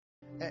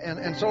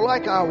And so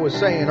like I was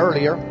saying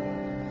earlier,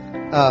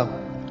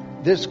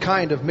 this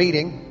kind of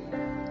meeting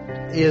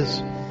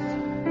is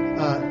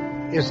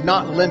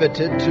not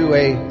limited to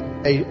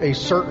a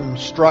certain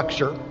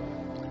structure.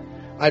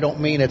 I don't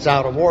mean it's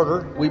out of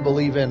order. We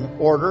believe in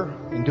order,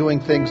 in doing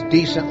things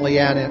decently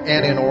and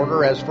in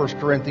order, as 1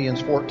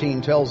 Corinthians 14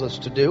 tells us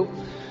to do.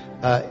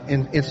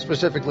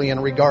 Specifically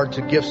in regard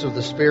to gifts of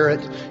the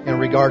Spirit, in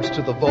regards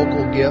to the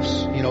vocal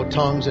gifts,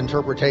 tongues,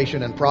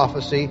 interpretation, and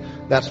prophecy.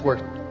 That's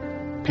where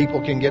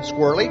people can get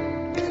squirrely.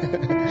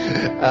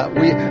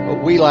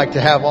 We like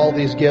to have all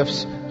these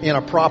gifts in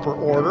a proper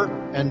order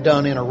and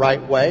done in a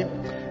right way.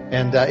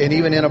 And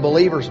even in a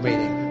believers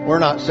meeting, we're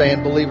not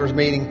saying believers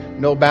meeting,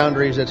 no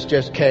boundaries, it's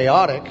just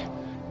chaotic.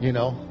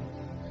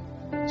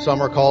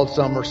 Some are called,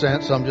 some are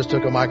sent, some just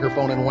took a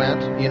microphone and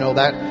went.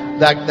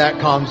 That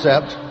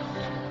concept.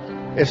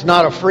 It's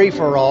not a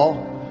free-for-all,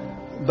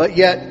 but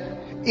yet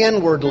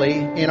inwardly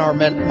in our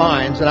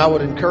minds, and I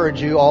would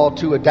encourage you all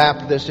to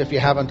adapt this if you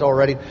haven't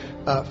already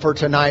for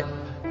tonight,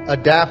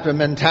 adapt a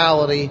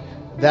mentality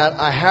that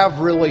I have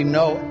really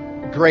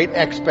no great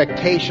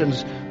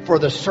expectations for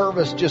the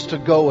service just to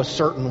go a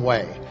certain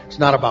way. It's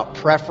not about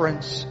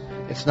preference.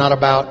 It's not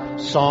about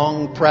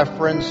song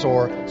preference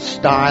or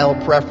style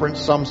preference.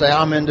 Some say,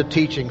 I'm into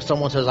teaching.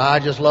 Someone says, I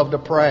just love to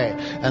pray.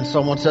 And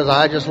someone says,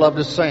 I just love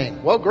to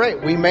sing. Well,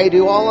 great. We may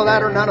do all of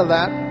that or none of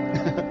that.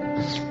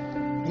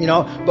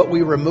 But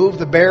we remove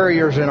the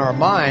barriers in our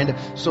mind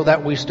so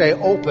that we stay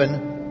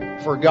open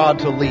for God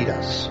to lead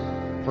us,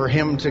 for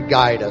Him to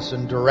guide us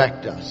and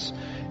direct us.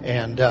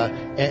 And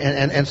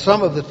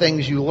some of the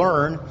things you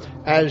learn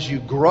as you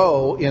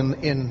grow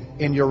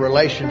in your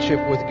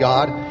relationship with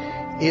God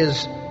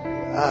is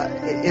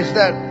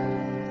that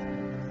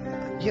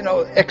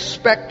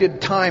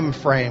expected time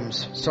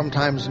frames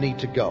sometimes need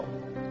to go.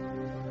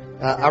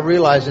 I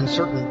realize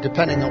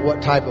depending on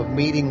what type of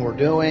meeting we're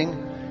doing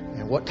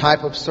and what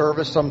type of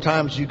service,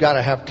 sometimes you got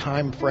to have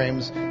time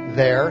frames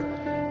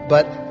there.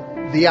 But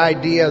the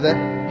idea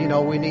that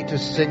we need to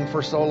sing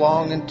for so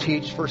long and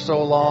teach for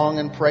so long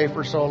and pray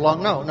for so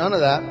long, no, none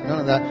of that.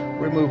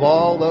 Remove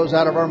all those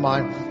out of our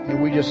mind,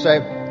 and we just say,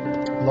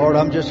 Lord,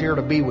 I'm just here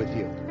to be with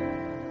you.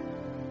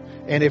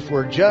 And if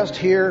we're just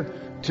here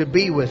to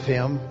be with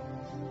Him,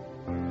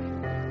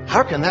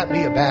 how can that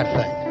be a bad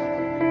thing?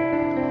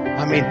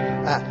 I mean,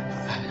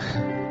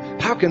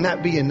 how can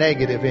that be a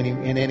negative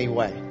in any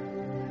way?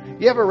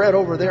 You ever read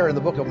over there in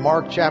the book of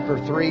Mark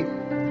chapter 3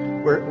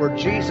 where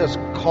Jesus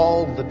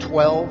called the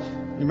 12?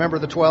 You remember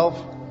the 12?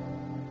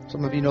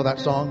 Some of you know that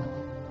song.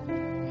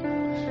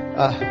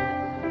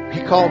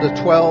 He called the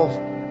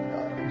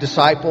 12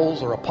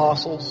 disciples or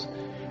apostles.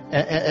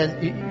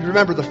 And you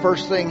remember the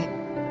first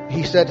thing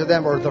He said to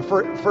them, or the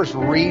first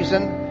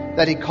reason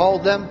that He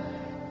called them?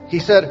 He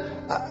said,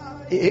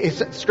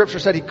 Scripture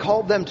said He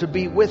called them to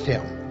be with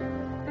Him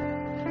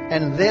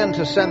and then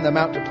to send them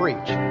out to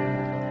preach.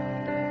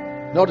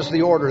 Notice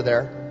the order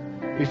there.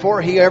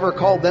 Before He ever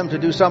called them to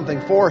do something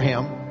for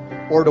Him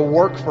or to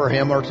work for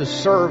Him or to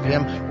serve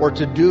Him or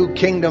to do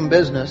kingdom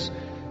business,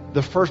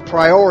 the first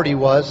priority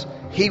was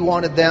He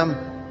wanted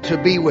them to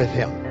be with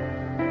Him.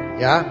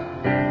 Yeah?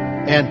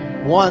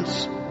 And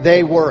once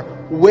they were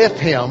with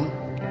Him,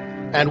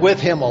 and with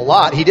Him a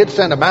lot. He did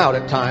send them out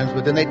at times,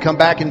 but then they'd come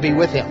back and be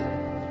with Him.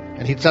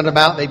 And He'd send them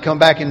out and they'd come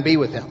back and be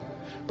with Him.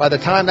 By the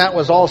time that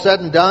was all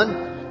said and done,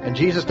 and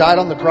Jesus died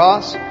on the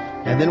cross,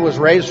 and then was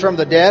raised from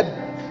the dead,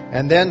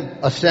 and then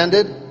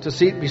ascended to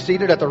be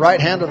seated at the right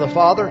hand of the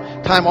Father,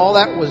 time all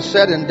that was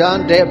said and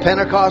done, day of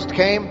Pentecost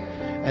came,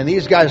 and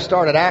these guys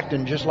started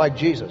acting just like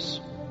Jesus.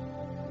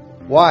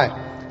 Why?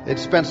 They'd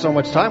spent so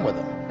much time with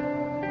Him.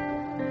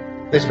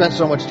 They spent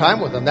so much time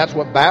with Him. That's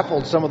what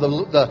baffled some of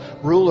the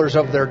rulers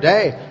of their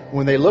day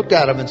when they looked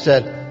at Him and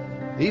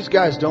said, these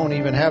guys don't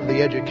even have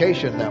the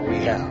education that we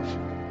have.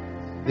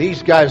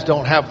 These guys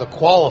don't have the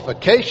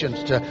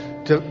qualifications to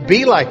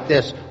be like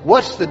this.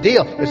 What's the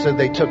deal? It said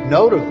they took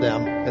note of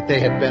them that they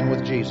had been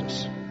with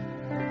Jesus.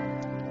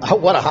 Oh,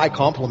 what a high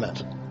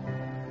compliment.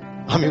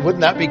 I mean,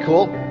 wouldn't that be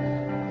cool?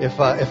 If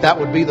that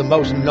would be the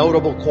most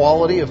notable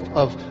quality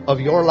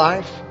of your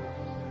life?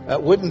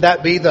 Wouldn't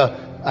that be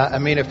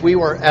if we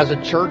were as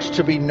a church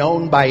to be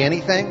known by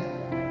anything,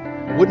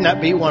 wouldn't that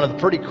be one of the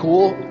pretty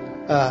cool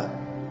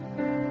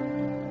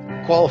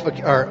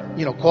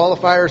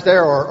qualifiers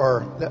there,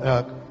 or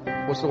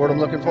what's the word I'm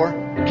looking for?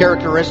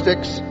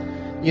 Characteristics.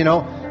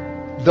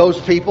 Those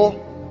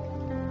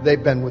people,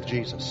 they've been with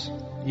Jesus.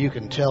 You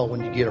can tell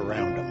when you get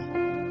around them.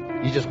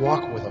 You just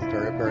walk with them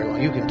very, very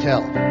long. You can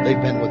tell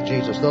they've been with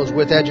Jesus. Those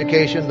with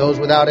education, those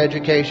without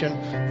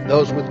education,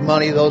 those with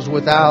money, those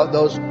without,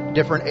 those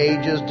different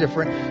ages,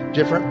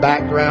 different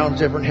backgrounds,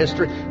 different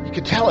history. You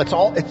can tell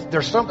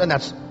there's something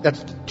that's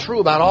true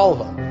about all of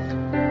them.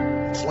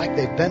 It's like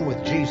they've been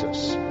with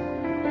Jesus.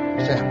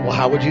 You say, well,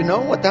 how would you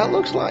know what that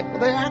looks like? Well,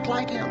 they act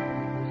like Him.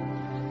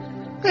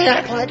 They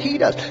act like He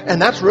does.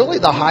 And that's really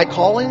the high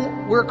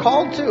calling we're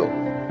called to.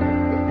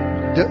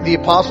 The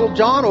Apostle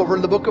John over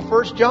in the book of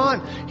 1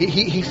 John,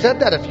 he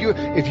said that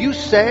if you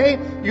say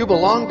you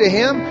belong to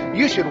Him,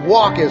 you should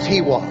walk as He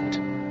walked.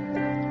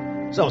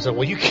 Someone said,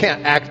 well, you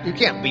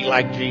can't be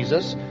like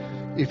Jesus.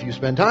 If you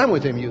spend time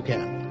with him, you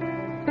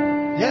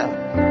can. Yeah.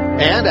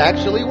 And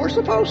actually, we're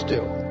supposed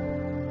to.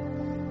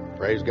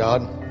 Praise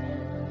God.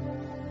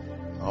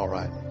 All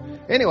right.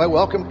 Anyway,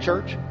 welcome to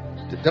church.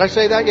 Did I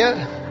say that yet?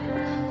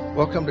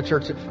 Welcome to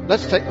church.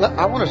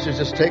 I want us to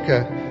just take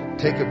a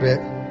bit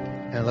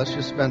and let's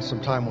just spend some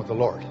time with the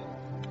Lord.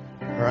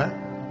 All right?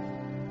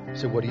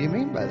 So what do you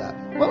mean by that?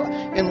 Well,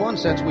 in one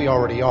sense, we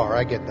already are.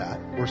 I get that.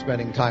 We're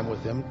spending time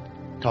with him,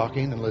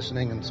 talking and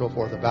listening and so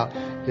forth about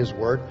his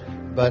word.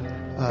 But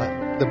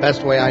the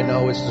best way I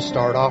know is to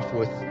start off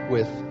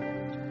with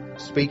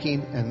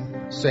speaking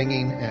and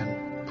singing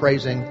and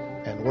praising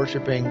and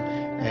worshiping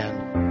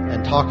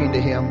and talking to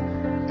him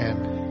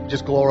and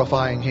just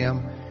glorifying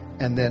him.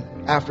 And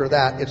then after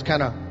that, it's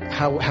kind of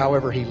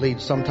however he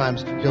leads.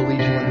 Sometimes he'll lead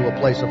you into a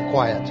place of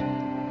quiet.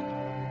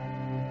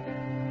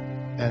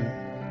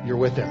 And you're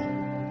with him.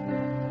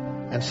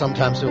 And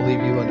sometimes he'll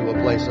lead you into a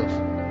place of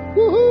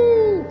woohoo!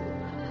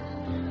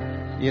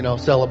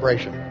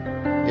 Celebration.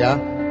 Yeah?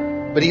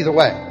 But either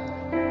way,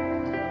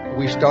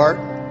 we start,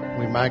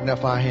 we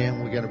magnify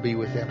him, we're going to be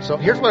with him. So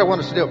here's what I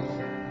want us to do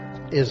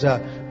is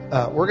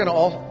we're going to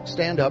all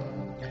stand up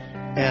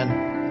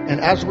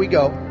and as we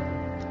go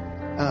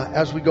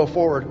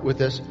forward with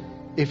this,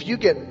 if you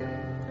get,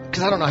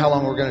 because I don't know how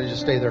long we're going to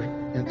just stand there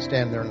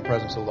in the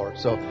presence of the Lord.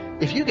 So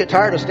if you get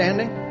tired of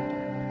standing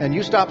and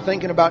you stop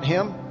thinking about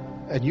him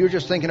and you're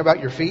just thinking about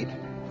your feet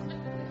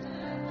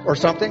or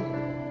something,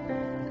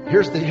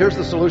 here's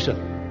the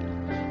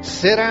solution.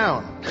 Sit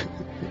down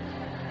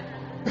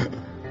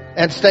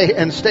and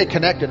stay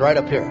connected right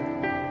up here.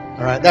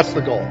 All right, that's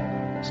the goal.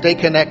 Stay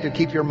connected.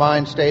 Keep your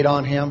mind stayed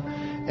on him.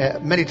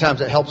 Many times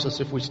it helps us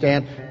if we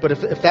stand, but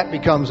if that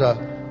becomes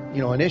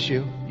an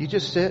issue, you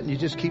just sit and you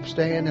just keep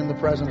staying in the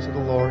presence of the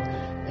Lord,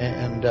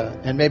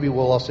 and maybe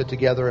we'll all sit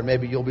together, and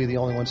maybe you'll be the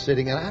only one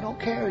sitting, and I don't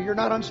care. You're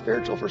not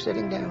unspiritual for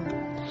sitting down.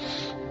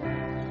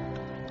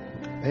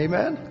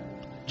 Amen.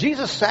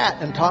 Jesus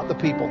sat and taught the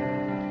people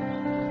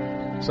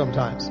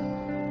sometimes.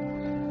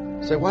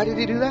 Say, why did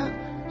he do that?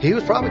 He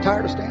was probably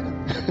tired of standing.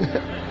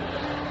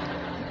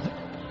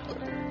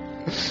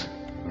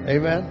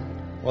 Amen.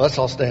 Well, let's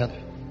all stand.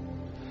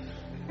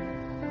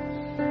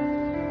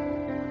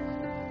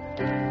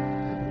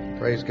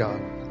 Praise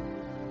God.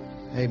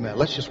 Amen.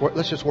 Let's just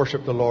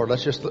worship the Lord.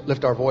 Let's just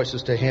lift our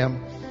voices to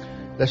him.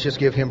 Let's just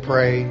give him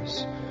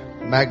praise.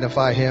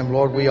 Magnify him.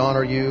 Lord, we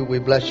honor you. We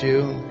bless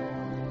you.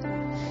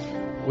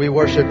 We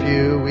worship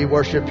you. We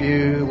worship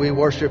you. We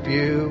worship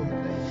you.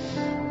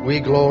 We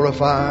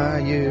glorify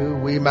you.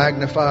 We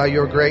magnify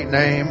your great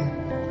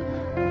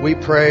name. We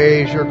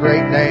praise your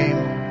great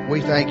name.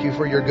 We thank you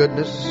for your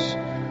goodness,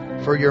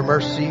 for your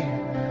mercy,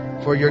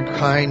 for your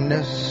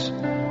kindness.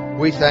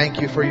 We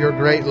thank you for your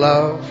great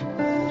love.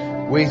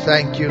 We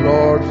thank you,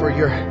 Lord, for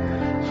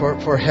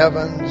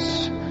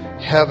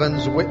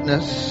heaven's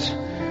witness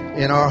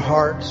in our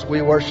hearts.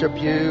 We worship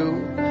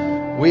you.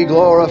 We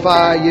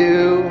glorify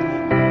you.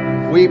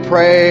 We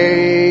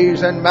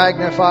praise and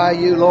magnify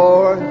you,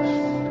 Lord.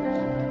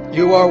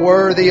 You are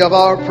worthy of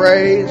our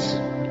praise.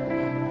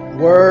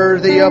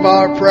 Worthy of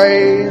our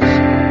praise.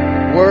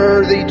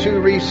 Worthy to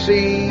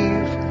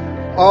receive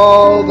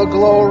all the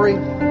glory.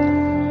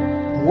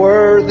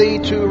 Worthy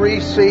to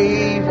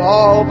receive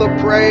all the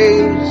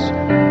praise.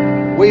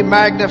 We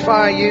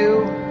magnify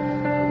you.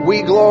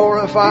 We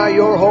glorify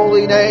your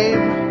holy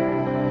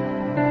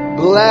name.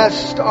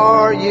 Blessed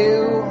are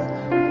you.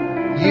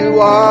 You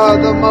are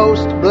the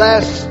most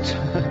blessed.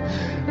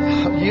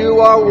 You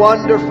are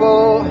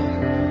wonderful.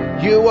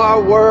 You are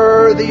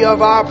worthy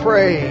of our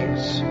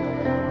praise.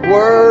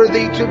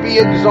 Worthy to be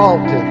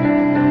exalted.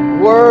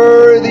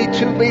 Worthy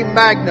to be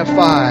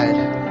magnified.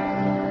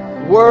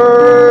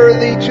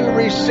 Worthy to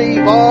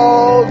receive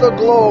all the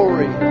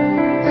glory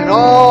and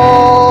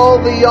all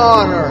the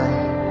honor.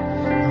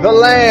 The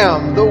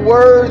Lamb, the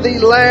worthy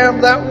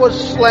Lamb that was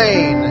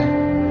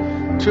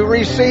slain to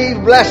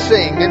receive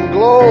blessing and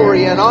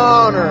glory and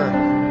honor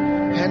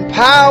and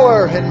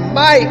power and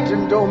might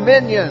and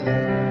dominion.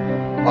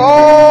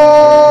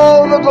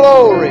 All the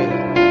glory,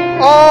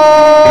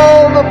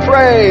 all the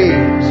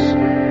praise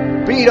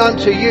be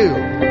unto you.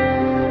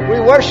 We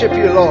worship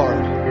you, Lord.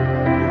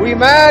 We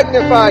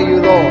magnify you,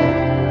 Lord.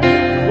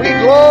 We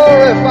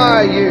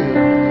glorify you.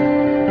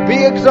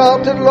 Be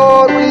exalted,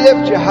 Lord. We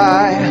lift you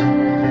high.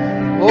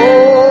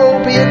 Oh,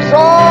 be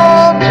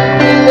exalted.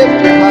 We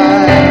lift you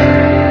high.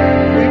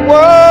 We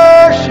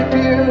worship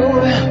you.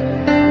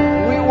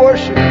 We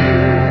worship you.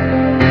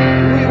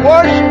 We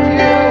worship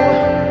you.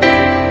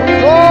 We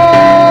glorify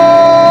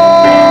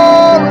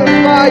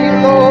you,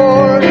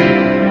 Lord.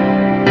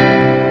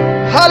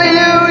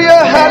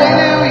 Hallelujah,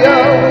 hallelujah.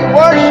 We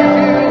worship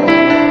you.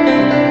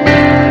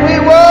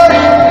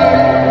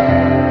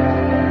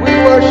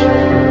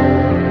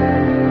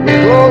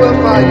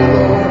 Glorify you,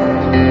 Lord.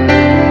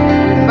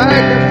 We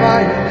magnify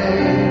your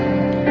name.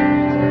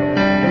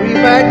 We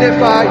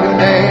magnify your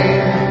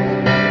name.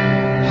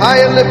 High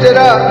and lifted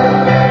up.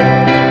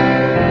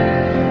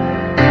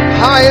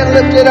 High and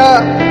lifted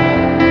up.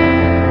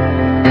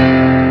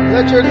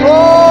 Let your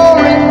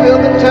glory fill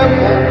the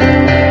temple.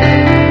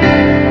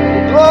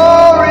 Your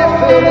glory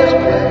fill this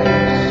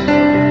place.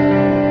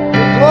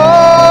 Your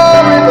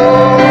glory,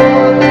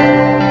 Lord.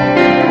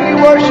 We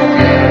worship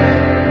you.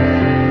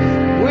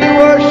 We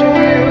worship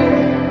you.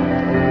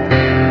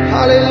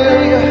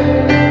 Hallelujah.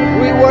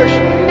 We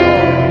worship you,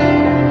 Lord.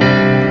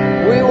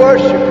 We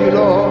worship you,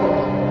 Lord.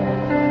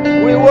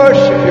 We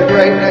worship your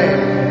great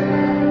name.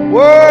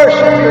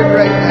 Worship your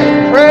great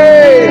name.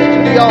 Praise to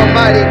the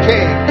Almighty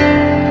King.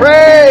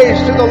 Praise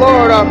to the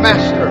Lord our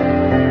Master.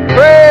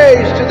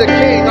 Praise to the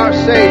King our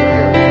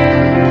Savior.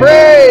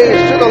 Praise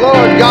to the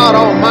Lord God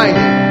Almighty.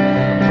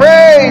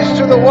 Praise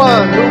to the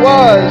one who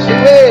was,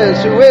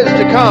 who is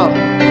to come.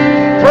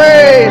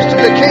 Praise to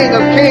the King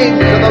of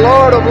Kings and the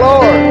Lord of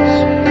Lords.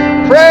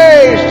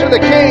 Praise to the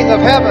King of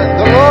Heaven,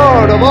 the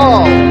Lord of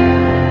all.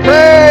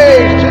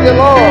 Praise to the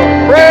Lord.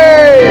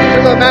 Praise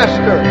to the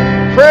Master.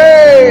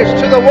 Praise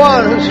to the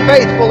one who's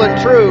faithful and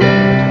true.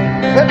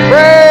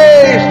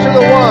 Praise to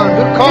the one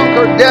who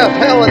conquered death,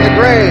 hell, and the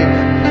grave.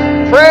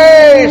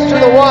 Praise to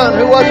the one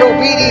who was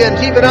obedient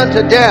even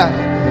unto death.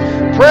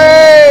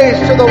 Praise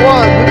to the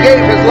one who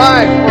gave his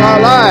life for our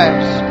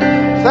lives.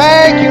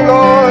 Thank you,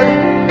 Lord.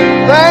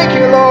 Thank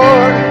you,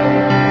 Lord.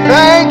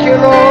 Thank you,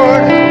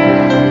 Lord.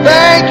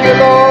 Thank you,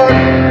 Lord.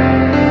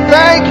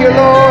 Thank you,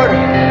 Lord.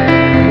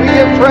 We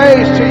give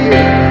praise to you.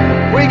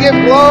 We give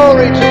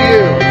glory to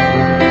you.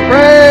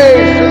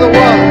 Praise to the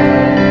one.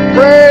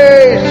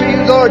 Praise to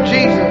you, Lord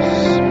Jesus.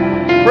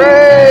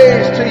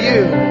 Praise to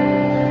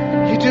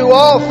you. You do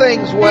all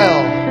things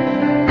well.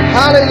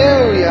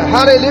 Hallelujah.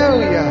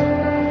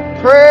 Hallelujah.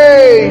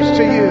 Praise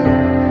to you.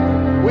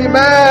 We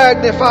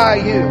magnify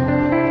you.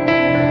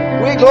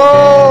 We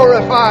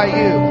glorify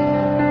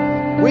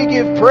you. We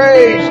give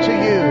praise to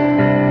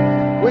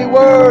you. We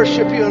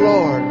worship you,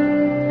 Lord.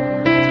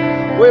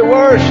 We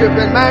worship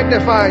and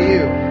magnify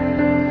you.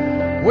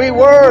 We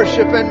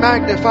worship and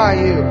magnify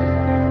you.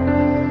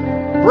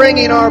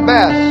 Bringing our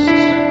best,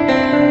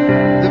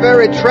 the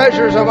very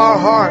treasures of our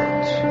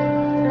heart,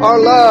 our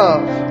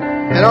love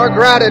and our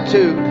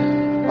gratitude,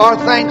 our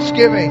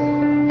thanksgiving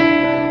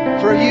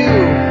for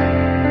you,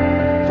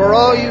 for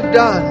all you've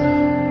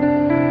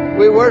done.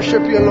 We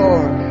worship you,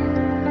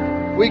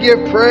 Lord. We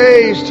give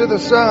praise to the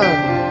Son,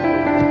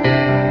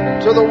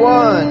 to the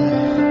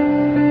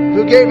one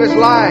who gave his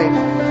life,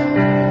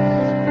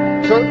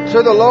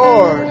 to the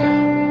Lord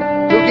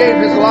who gave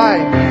his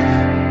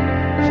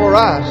life for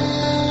us.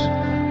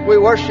 We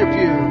worship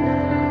you.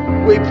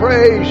 We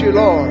praise you,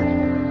 Lord.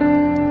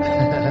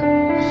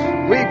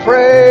 We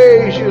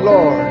praise you,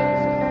 Lord.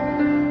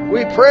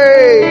 We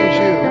praise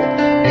you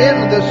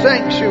in the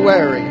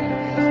sanctuary.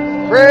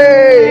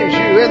 Praise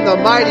you in the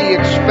mighty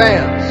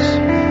expanse.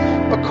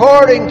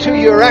 According to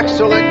your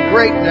excellent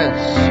greatness.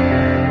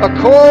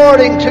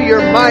 According to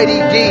your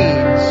mighty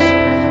deeds.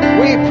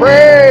 We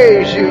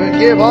praise you and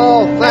give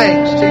all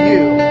thanks to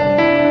you.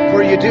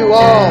 For you do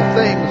all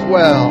things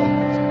well.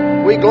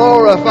 We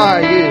glorify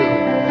you.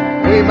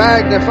 We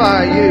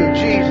magnify you,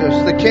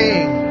 Jesus, the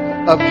King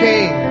of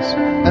kings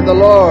and the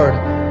Lord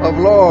of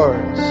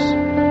lords.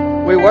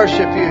 We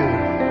worship you.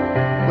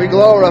 We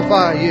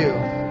glorify you.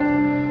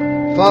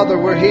 Father,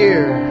 we're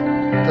here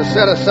to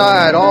set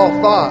aside all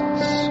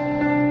thoughts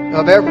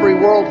of every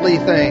worldly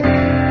thing,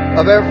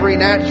 of every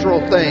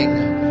natural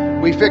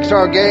thing. We fix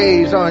our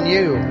gaze on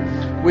you.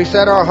 We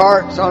set our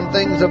hearts on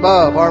things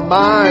above, our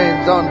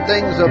minds on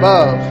things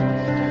above,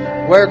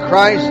 where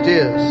Christ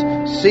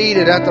is,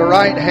 seated at the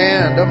right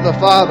hand of the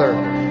Father.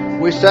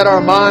 We set our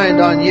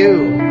mind on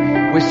you.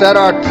 We set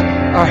our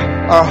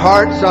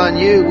hearts on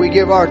you. We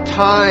give our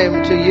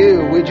time to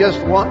you. We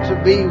just want to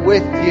be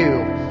with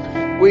you.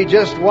 We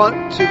just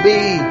want to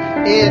be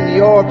in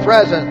your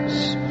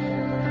presence,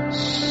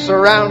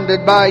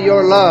 surrounded by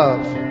your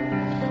love,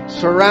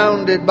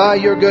 surrounded by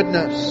your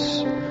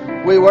goodness.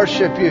 We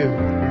worship you.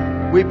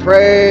 We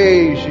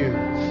praise you.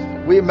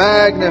 We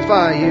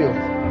magnify you.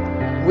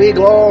 We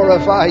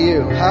glorify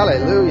you.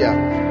 Hallelujah.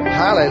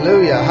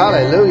 Hallelujah.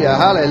 Hallelujah.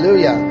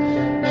 Hallelujah.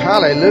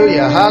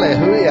 Hallelujah.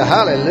 Hallelujah.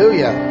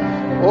 Hallelujah.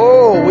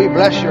 Oh, we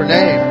bless your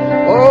name.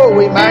 Oh,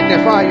 we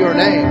magnify your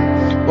name.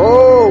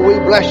 Oh, we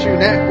bless you.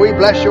 We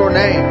bless your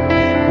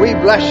name. We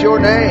bless your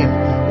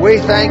name. We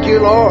thank you,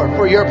 Lord,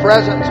 for your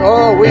presence.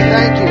 Oh, we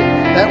thank you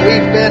that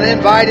we've been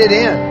invited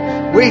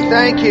in. We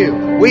thank you.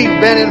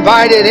 We've been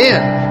invited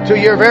in to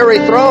your very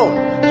throne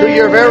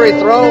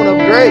of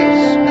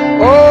grace.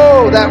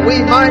 Oh, that we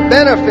might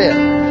benefit,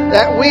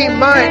 that we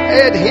might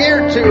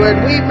adhere to,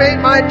 and we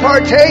might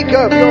partake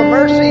of your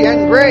mercy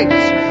and grace.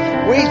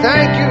 We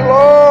thank you,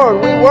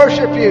 Lord. We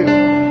worship you.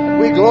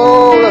 We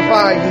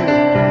glorify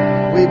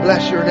you. We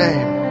bless your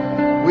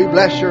name. We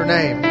bless your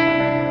name.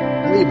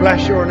 We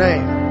bless your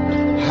name.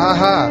 Ha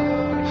ha.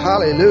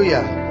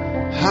 Hallelujah.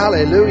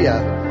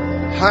 Hallelujah.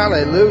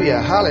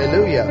 Hallelujah.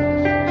 Hallelujah.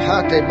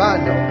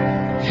 Hatebano.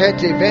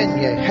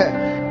 Hetevenye.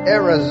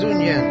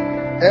 Erazunyen.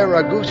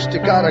 Era gusti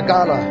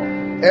garagala,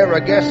 era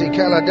gesi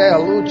kaladea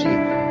luci,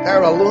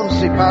 era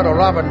lunsi para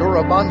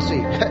ravandura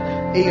bansi,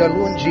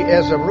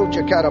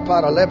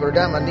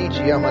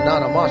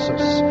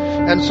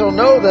 And so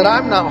know that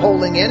I'm not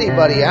holding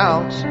anybody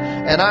out,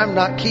 and I'm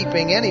not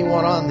keeping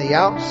anyone on the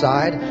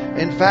outside.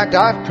 In fact,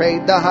 I've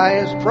paid the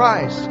highest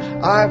price.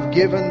 I've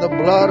given the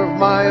blood of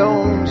my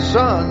own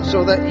Son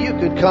so that you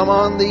could come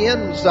on the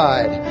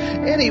inside.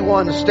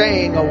 Anyone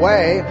staying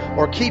away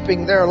or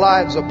keeping their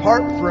lives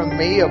apart from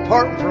me,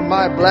 apart from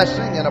my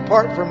blessing and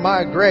apart from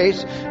my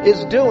grace,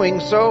 is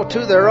doing so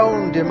to their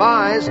own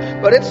demise.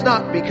 But it's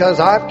not because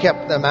I've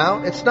kept them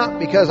out. It's not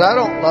because I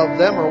don't love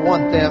them or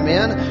want them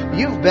in.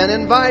 You've been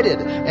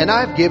invited, and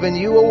I've given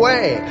you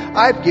away.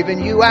 I've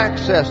given you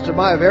access to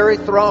my very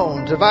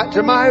throne,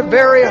 to my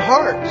very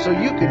heart, so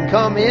you can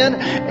come in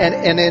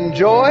and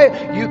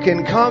enjoy. You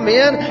can come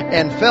in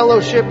and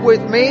fellowship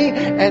with me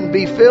and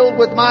be filled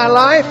with my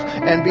life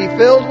and be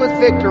filled with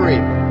victory.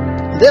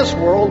 This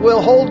world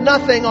will hold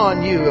nothing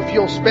on you if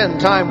you'll spend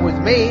time with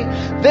me.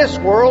 This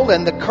world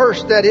and the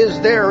curse that is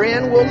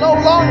therein will no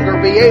longer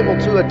be able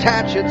to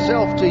attach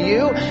itself to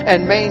you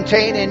and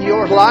maintain in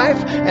your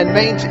life.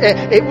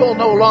 It will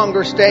no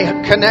longer stay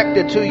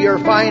connected to your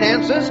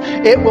finances.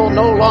 It will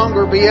no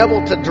longer be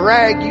able to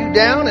drag you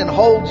down and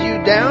hold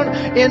you down.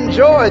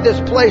 Enjoy this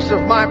place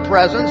of my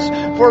presence,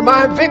 for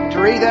my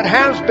victory that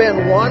has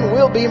been won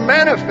will be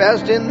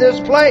manifest in this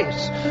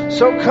place.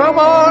 So come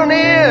on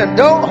in.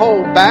 Don't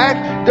hold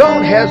back.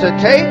 Don't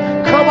hesitate.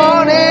 Come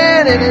on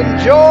in and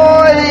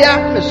enjoy the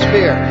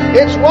atmosphere.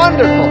 It's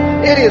wonderful.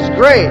 It is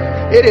great.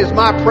 It is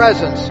my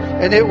presence,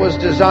 and it was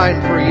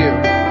designed for you.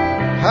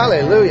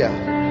 Hallelujah.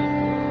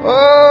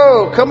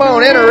 Oh, come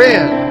on, enter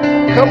in.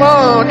 Come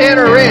on,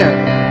 enter in.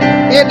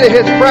 Into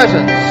His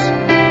presence.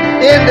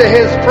 Into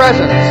His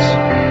presence.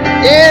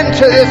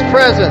 Into this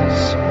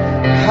presence.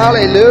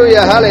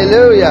 Hallelujah,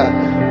 hallelujah.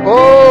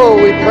 Oh,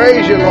 we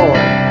praise you, Lord.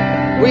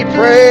 We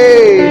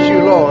praise you,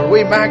 Lord.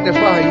 We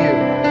magnify you.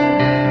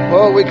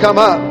 Oh, we come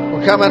up.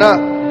 We're coming up,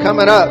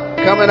 coming up,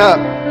 coming up,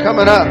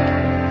 coming up,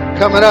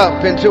 coming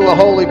up into a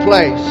holy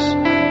place.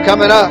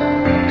 Coming up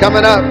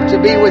to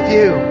be with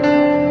you.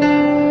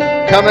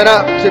 Coming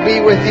up to be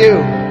with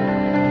you.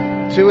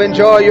 To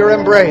enjoy your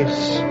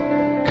embrace.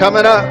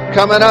 Coming up,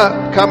 coming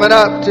up, coming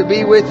up to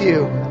be with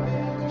you.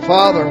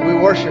 Father, we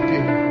worship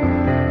you.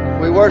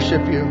 We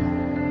worship you.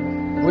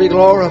 We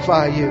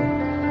glorify you.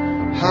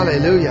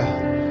 Hallelujah.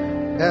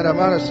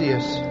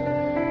 Adamanasius.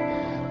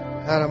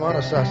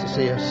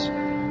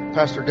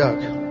 Pastor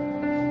Doug.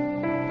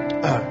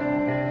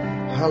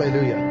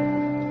 Hallelujah.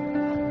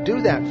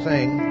 Do that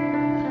thing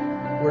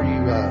where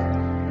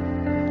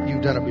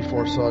you've done it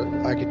before, so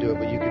I could do it,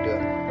 but you could do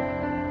it.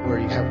 Where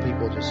you have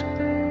people just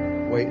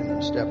wait and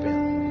then step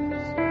in.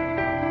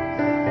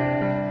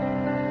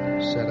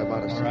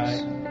 All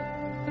right.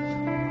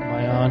 Am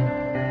I on?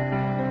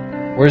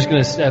 We're just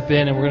going to step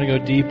in and we're going to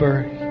go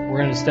deeper. We're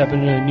going to step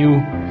into a new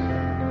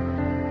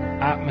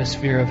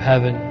atmosphere of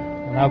heaven.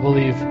 And I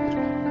believe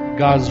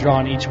God's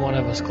drawn each one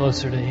of us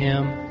closer to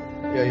Him.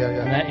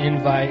 And that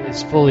invite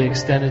is fully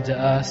extended to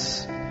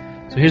us.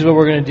 So here's what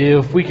we're going to do.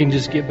 If we can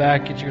just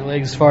get your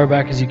legs as far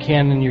back as you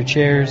can in your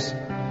chairs.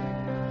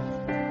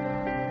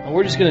 And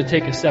we're just going to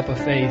take a step of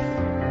faith.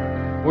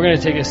 We're going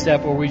to take a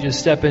step where we just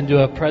step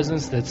into a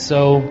presence that's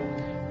so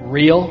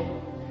real.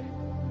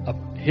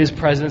 His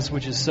presence,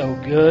 which is so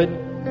good.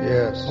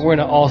 Yes. And we're going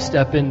to all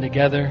step in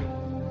together.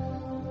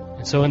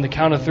 And so in the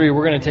count of 3,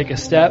 we're going to take a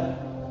step.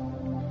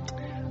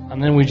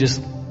 And then we're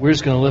just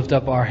going to lift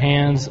up our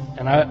hands.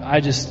 And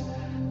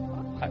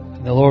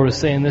the Lord was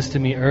saying this to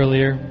me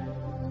earlier,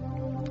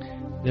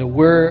 that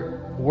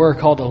we're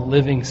called a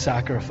living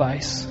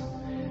sacrifice.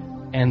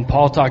 And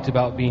Paul talked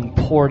about being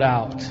poured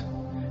out.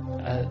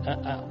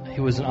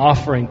 He was an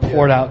offering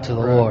poured out to the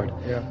Lord.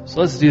 Yeah.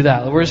 So let's do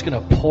that. We're just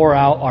going to pour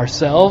out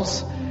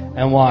ourselves.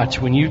 And watch,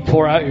 when you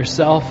pour out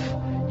yourself,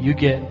 you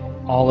get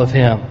all of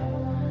Him.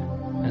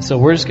 And so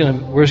we're just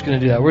gonna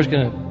do that. We're just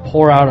gonna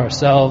pour out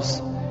ourselves,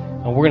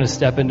 and we're gonna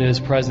step into His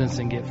presence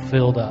and get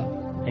filled up.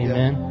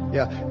 Amen.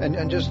 Yeah.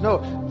 And just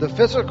know the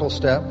physical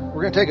step.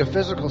 We're gonna take a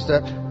physical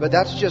step, but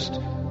that's just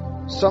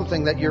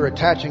something that you're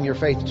attaching your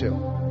faith to.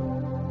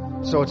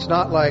 So it's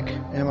not like,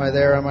 am I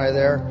there? Am I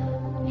there?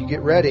 You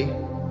get ready,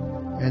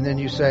 and then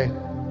you say,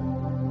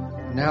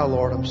 now,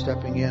 Lord, I'm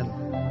stepping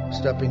in.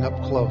 Stepping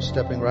up close,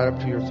 stepping right up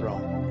to your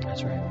throne.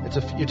 That's right.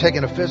 You're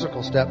taking a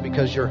physical step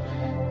because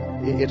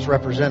it's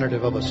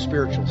representative of a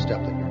spiritual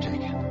step that you're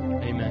taking.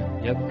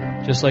 Amen.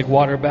 Yep. Just like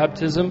water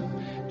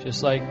baptism,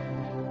 just like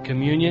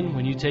communion,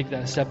 when you take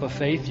that step of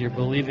faith, you're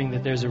believing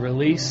that there's a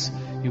release.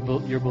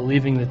 You're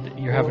believing that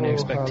you're having an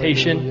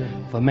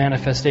expectation of a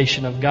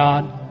manifestation of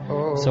God.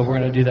 So we're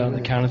going to do that on the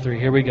count of 3.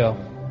 Here we go.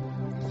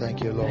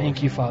 Thank you, Lord.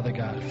 Thank you, Father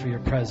God, for your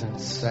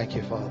presence. Thank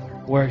you, Father.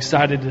 We're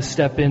excited to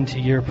step into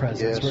your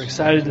presence. Yes. We're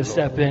excited to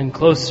step in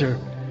closer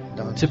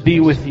to be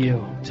with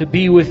you. To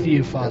be with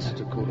you, Father.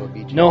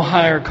 No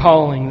higher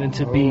calling than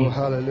to be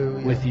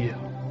with you.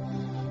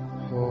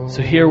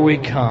 So here we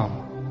come.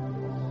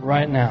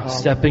 Right now,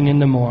 stepping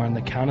into more on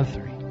the count of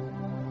 3.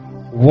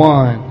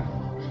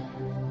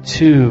 1,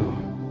 2,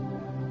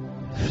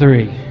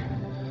 3.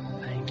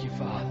 Thank you,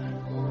 Father.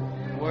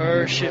 Word.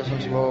 worship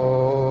presence, you.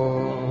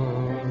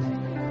 Lord.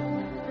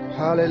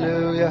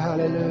 Hallelujah,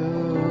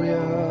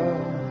 hallelujah.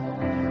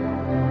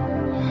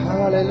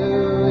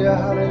 Hallelujah,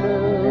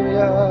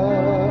 hallelujah.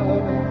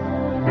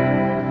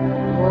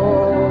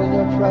 Oh, in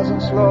your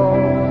presence,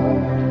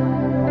 Lord.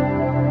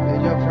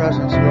 In your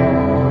presence,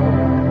 Lord.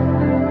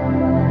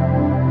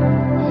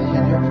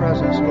 In your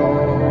presence,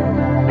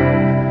 Lord.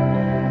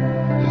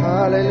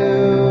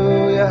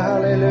 Hallelujah,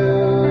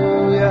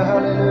 hallelujah,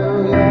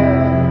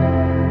 hallelujah.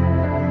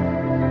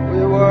 We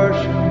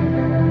worship you.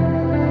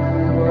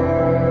 We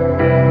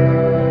worship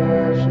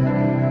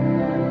you.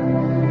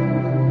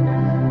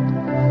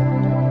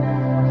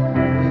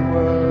 We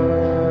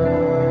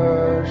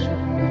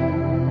worship you.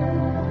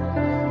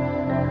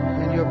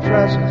 In your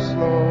presence,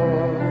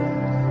 Lord.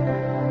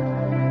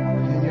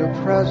 In your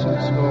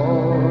presence,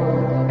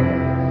 Lord.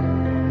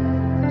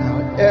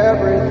 Now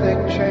everything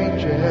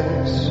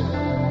changes.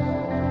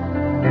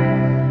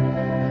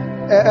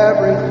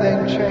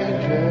 Everything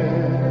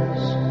changes.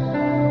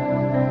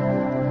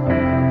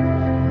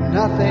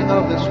 Nothing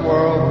of this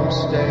world will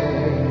stay.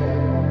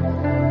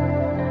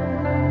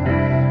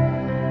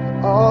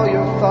 All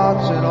your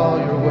thoughts and all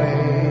your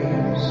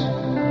ways.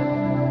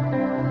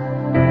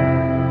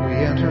 We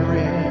enter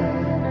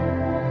in.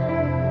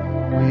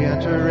 We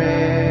enter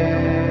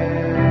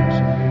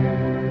into you.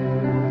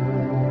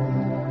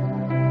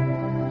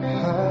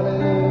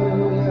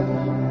 Hallelujah.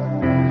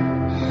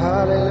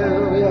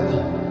 Hallelujah.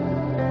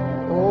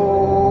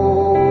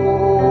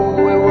 Oh,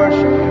 we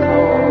worship you,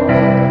 Lord.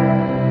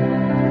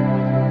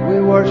 We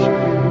worship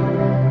you.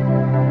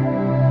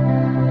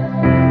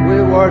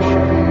 We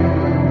worship you.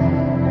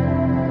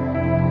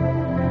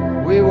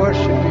 We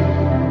worship you.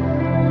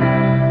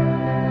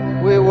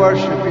 We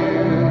worship you.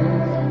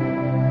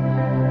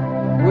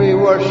 We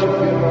worship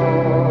you,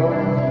 Lord.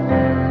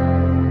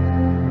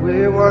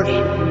 We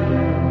worship you.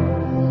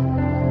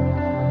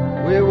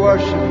 We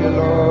worship you,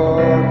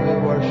 Lord. We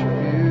worship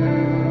you.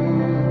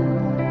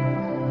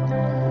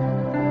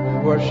 We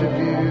worship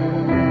you.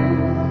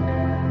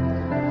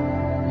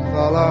 With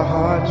all our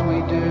hearts we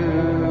do.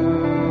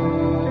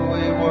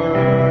 We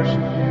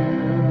worship you.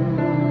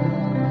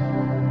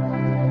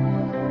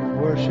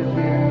 Worship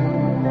you.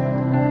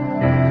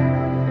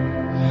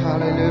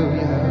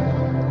 Hallelujah.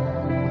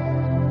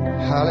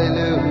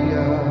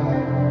 Hallelujah.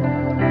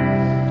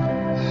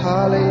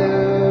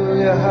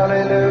 Hallelujah.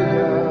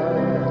 Hallelujah.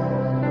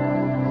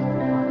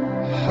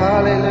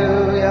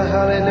 Hallelujah.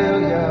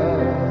 Hallelujah.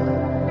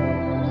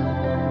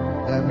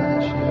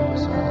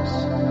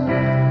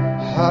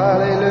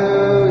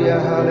 Hallelujah.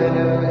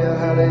 Hallelujah.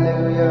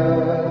 Hallelujah.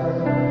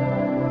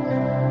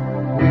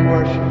 We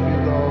worship you,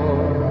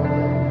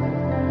 Lord.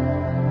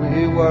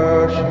 We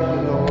worship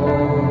you,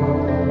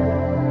 Lord.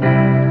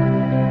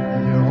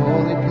 In your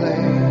holy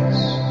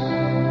place.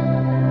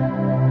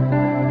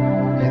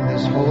 In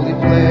this holy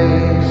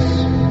place.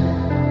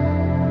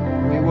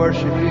 We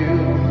worship you.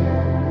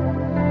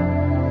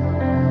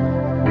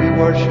 We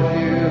worship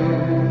you.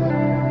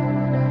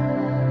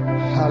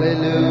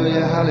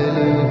 Hallelujah,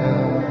 hallelujah.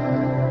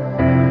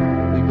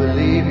 We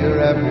believe you're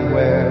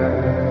everywhere.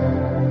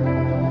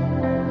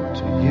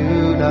 To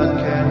you none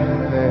can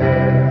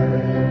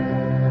compare.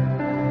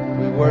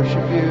 We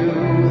worship you.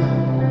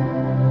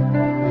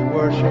 We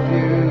worship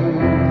you.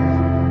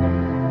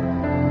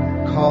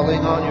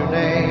 Calling on your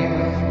name.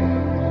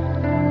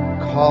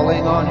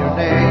 Calling on your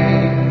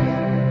name.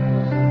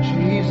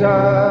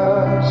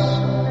 Jesus.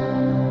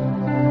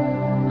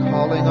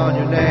 Calling on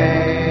your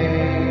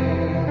name,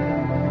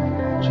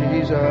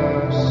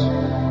 Jesus,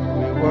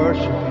 we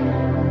worship you.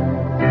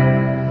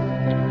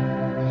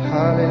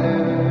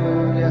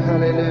 Hallelujah,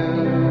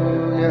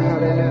 hallelujah,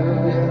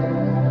 hallelujah.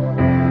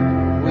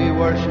 We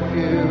worship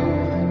you.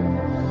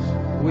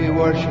 We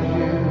worship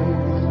you.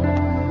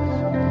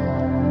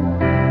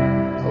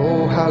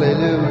 Oh,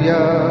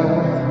 hallelujah.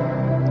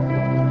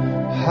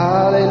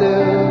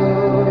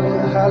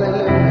 Hallelujah,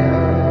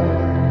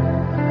 hallelujah.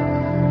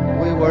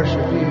 We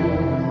worship you.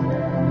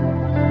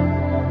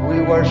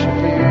 We worship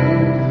you.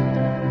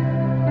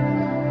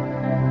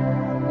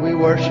 We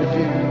worship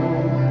you.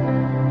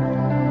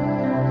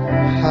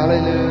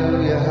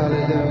 Hallelujah,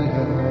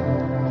 hallelujah.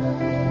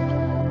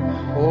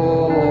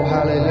 Oh,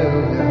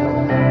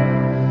 hallelujah.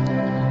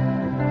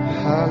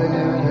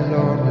 Hallelujah,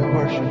 Lord, we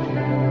worship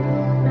you.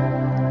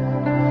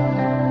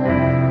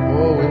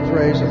 Oh, we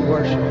praise and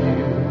worship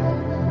you.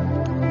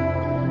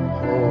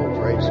 Oh,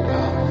 praise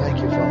God. Thank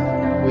you,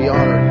 Father. We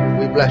honor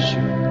you. We bless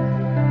you.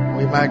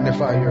 We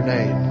magnify your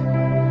name.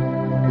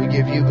 We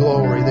give you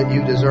glory that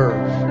you deserve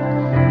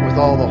with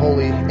all the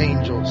holy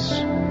angels.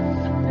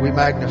 We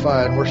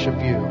magnify and worship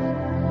you.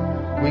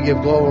 We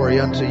give glory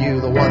unto you,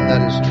 the one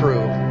that is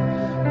true,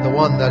 the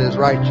one that is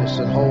righteous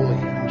and holy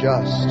and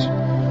just,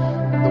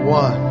 the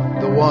one.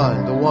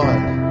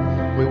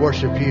 We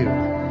worship you.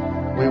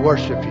 We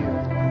worship you.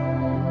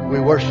 We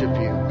worship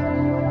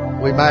you.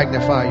 We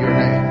magnify your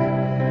name.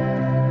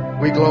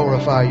 We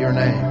glorify your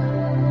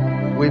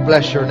name. We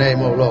bless your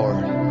name, O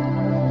Lord.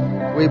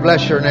 We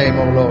bless your name,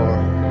 O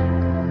Lord.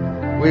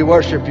 We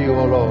worship you,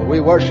 O Lord. We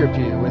worship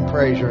you and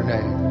praise your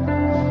name.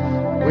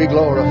 We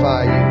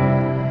glorify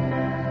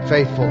you.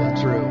 Faithful and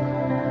true.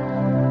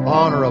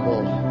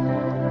 Honorable.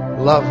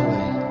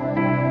 Lovely.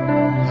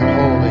 And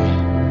holy.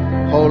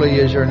 Holy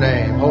is your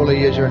name.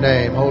 Holy is your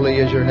name. Holy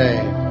is your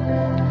name.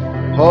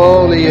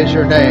 Holy is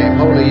your name.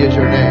 Holy is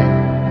your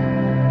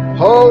name.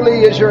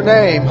 Holy is your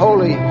name.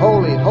 Holy,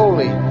 holy,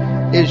 holy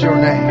is your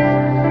name.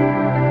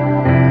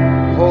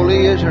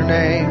 Holy is your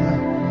name.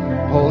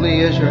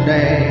 Holy is your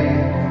name.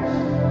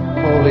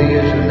 Holy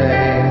is your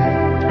name.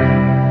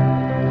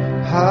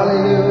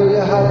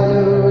 Hallelujah,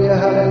 hallelujah,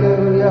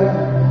 hallelujah.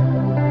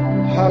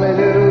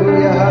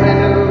 Hallelujah,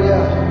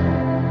 hallelujah.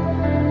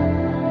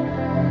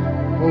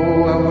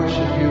 Oh, I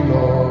worship you,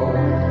 Lord.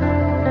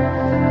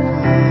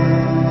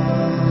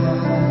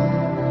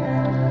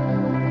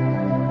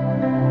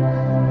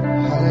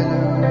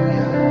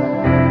 Hallelujah,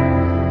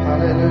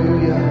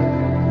 hallelujah.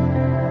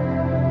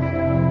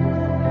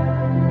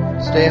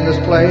 Stay in this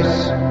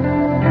place.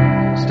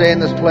 Stay in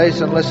this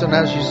place and listen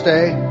as you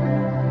stay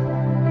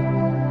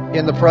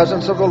in the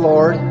presence of the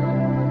Lord.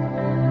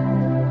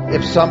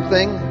 If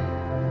something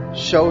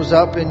shows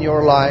up in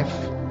your life,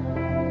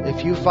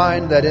 if you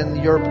find that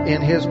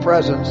in His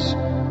presence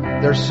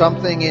there's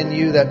something in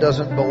you that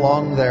doesn't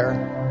belong there,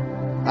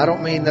 I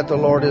don't mean that the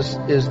Lord is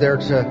there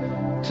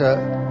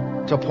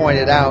to point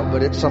it out,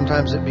 but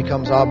sometimes it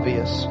becomes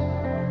obvious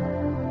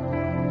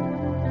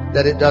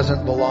that it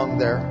doesn't belong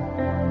there.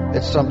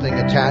 It's something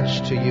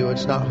attached to you.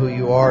 It's not who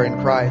you are in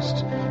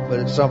Christ, but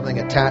it's something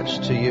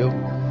attached to you,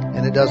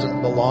 and it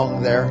doesn't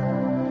belong there.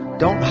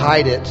 Don't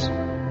hide it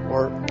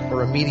or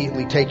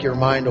immediately take your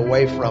mind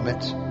away from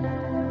it.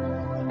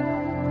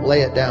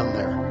 Lay it down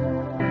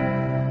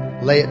there.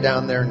 Lay it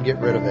down there and get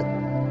rid of it.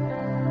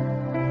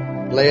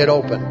 Lay it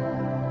open.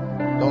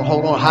 Don't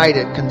hold on, hide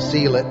it,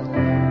 conceal it.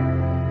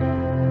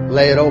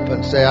 Lay it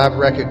open. Say, I've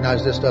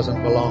recognized this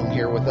doesn't belong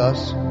here with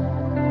us.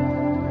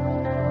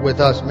 With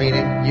us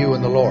meaning you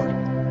and the Lord.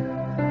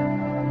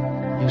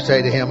 You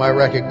say to Him, I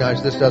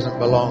recognize this doesn't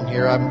belong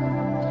here.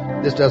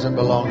 This doesn't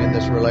belong in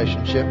this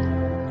relationship.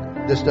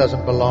 This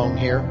doesn't belong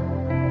here.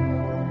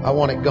 I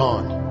want it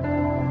gone.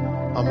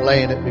 I'm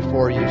laying it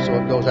before you so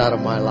it goes out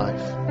of my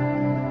life.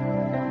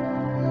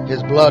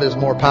 His blood is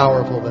more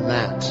powerful than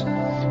that.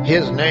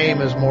 His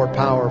name is more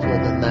powerful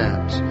than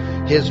that.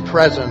 His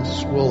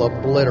presence will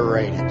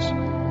obliterate it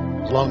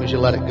as long as you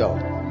let it go.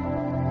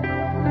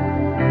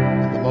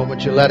 The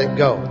moment you let it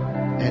go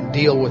and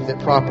deal with it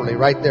properly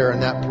right there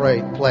in that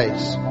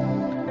place,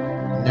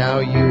 now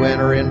you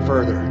enter in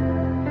further.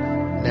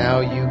 Now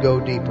you go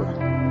deeper.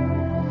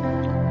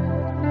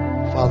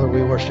 Father,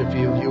 we worship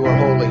you. You are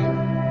holy.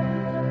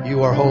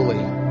 You are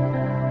holy.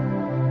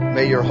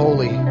 May your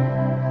holy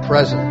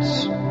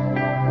presence,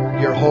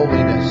 your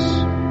holiness,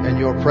 and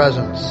your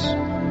presence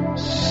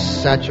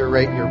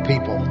saturate your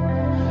people.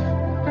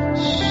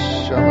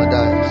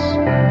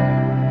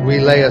 Shamadais. We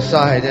lay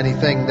aside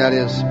anything that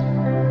is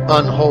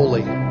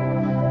unholy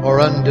or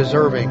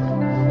undeserving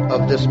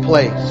of this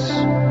place.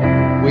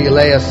 We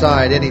lay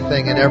aside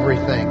anything and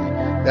everything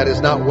that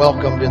is not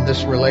welcomed in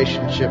this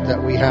relationship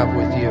that we have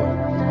with you.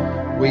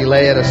 We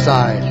lay it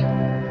aside.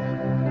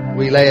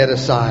 We lay it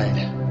aside.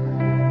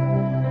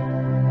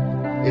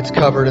 It's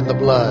covered in the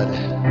blood.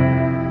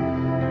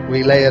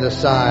 We lay it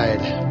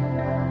aside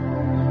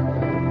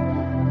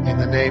in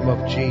the name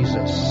of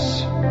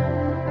Jesus.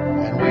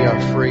 And we are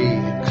free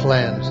and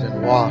cleansed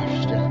and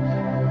washed.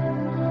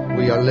 And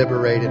we are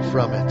liberated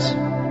from it.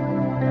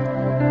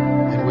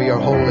 And we are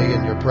holy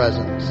in your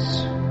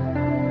presence.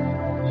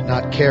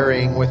 Not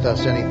carrying with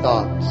us any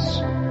thoughts.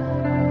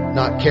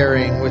 Not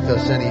carrying with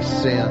us any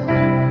sin.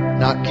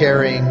 Not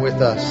carrying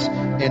with us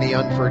any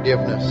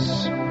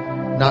unforgiveness.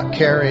 Not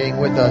carrying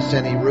with us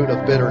any root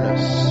of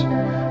bitterness.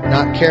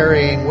 Not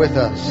carrying with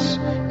us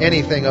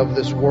anything of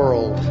this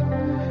world.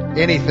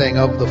 Anything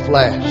of the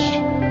flesh.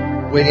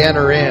 We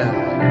enter in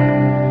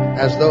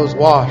as those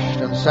washed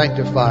and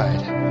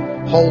sanctified,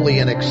 holy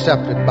and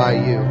accepted by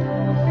you,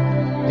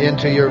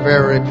 into your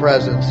very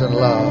presence and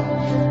love.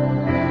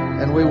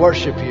 And we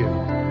worship you.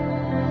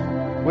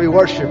 We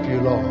worship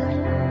you, Lord.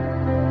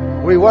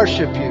 We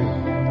worship you.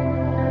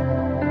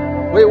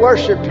 We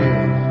worship you.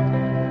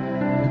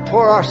 We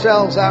pour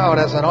ourselves out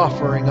as an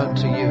offering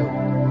unto you.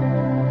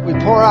 We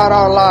pour out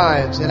our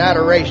lives in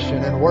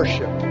adoration and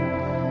worship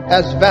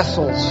as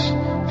vessels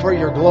for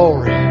your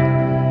glory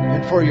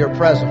and for your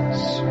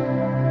presence.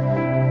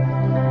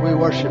 We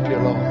worship you,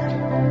 Lord.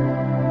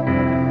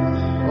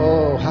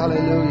 Oh,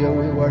 hallelujah,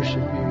 we worship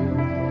you.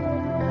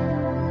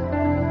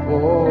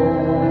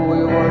 Oh,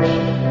 we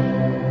worship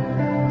you.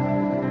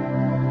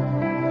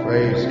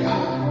 Praise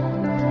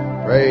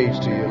God. Praise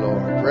to you,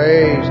 Lord.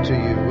 Praise to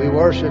you. We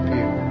worship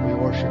you. We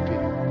worship you.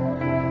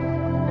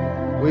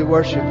 We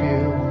worship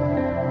you.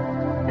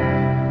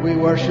 We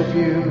worship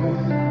you.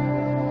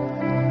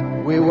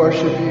 We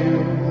worship you.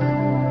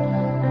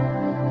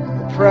 In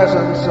the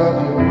presence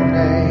of your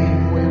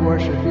name, we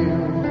worship you.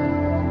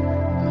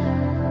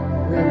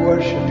 We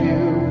worship you.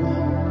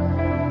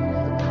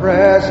 In the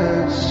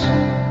presence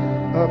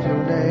of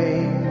your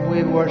name,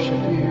 we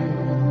worship you.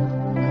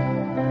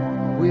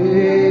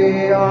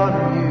 We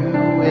honor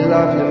you. We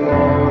love you,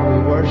 Lord. We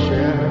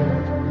worship.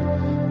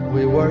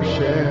 We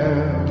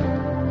worship.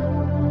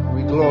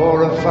 We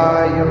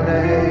glorify your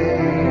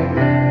name.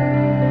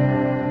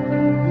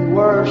 We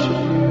worship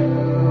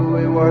you.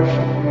 We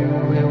worship you.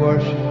 We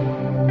worship you.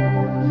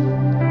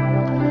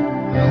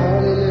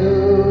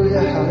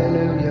 Hallelujah,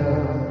 hallelujah.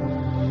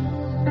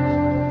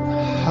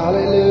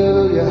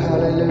 Hallelujah,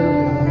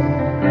 hallelujah.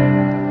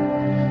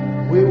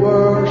 We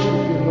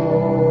worship you,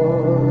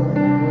 Lord.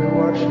 We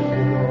worship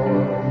you,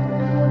 Lord.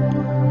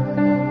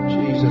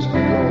 Jesus be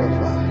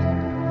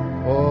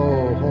glorified.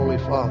 Oh, Holy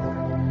Father,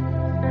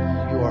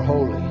 you are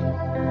holy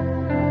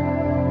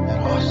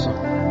and awesome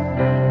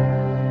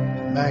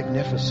and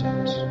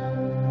magnificent.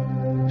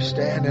 We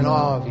stand in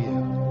awe of you.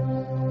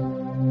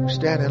 We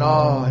stand in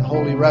awe and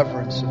holy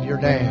reverence of your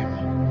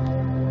name,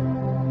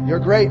 your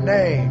great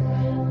name,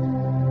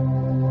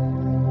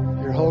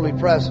 your holy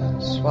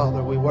presence.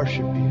 Father, we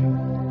worship you.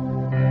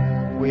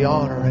 We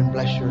honor and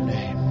bless your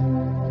name.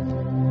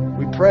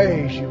 We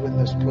praise you in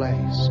this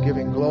place,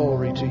 giving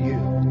glory to you.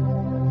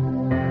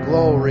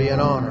 Glory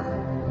and honor.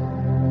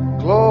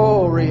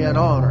 Glory and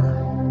honor.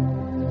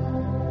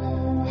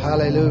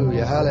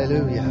 Hallelujah,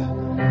 hallelujah.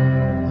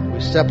 We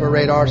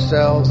separate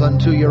ourselves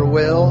unto your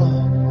will.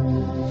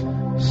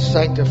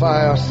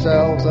 Sanctify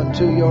ourselves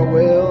unto your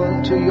will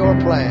and to your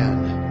plan.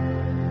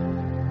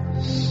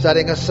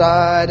 Setting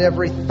aside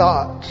every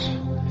thought,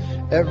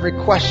 every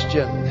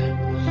question,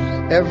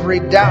 every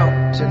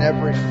doubt and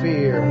every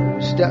fear.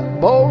 We step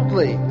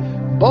boldly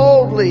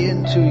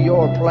into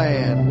your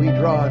plan. We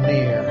draw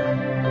near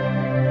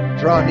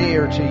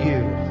to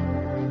you,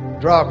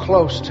 draw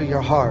close to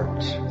your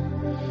heart.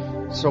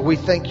 So we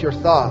think your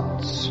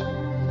thoughts,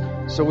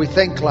 so we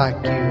think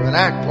like you and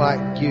act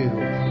like you.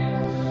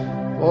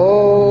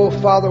 Oh,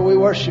 Father, we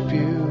worship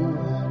you.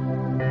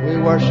 We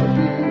worship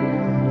you.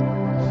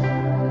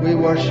 We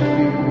worship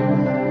you.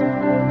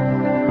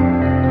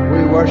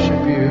 We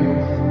worship you.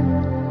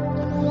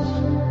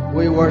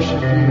 We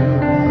worship you.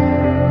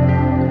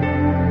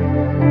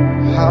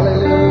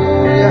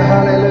 Hallelujah,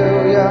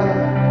 hallelujah.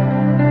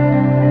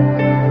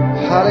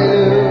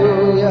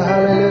 Hallelujah,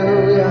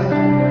 hallelujah.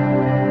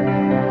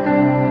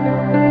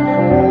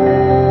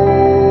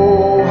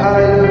 Oh,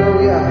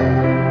 hallelujah.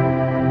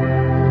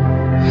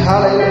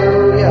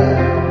 Hallelujah.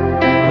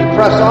 We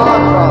press on,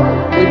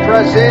 Father. We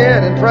press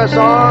in and press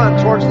on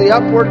towards the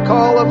upward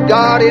call of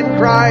God in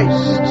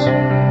Christ.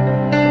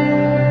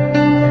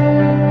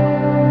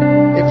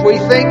 If we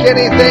think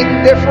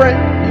anything different,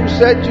 you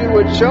said you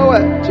would show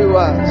it to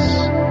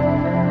us.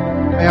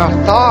 May our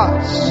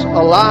thoughts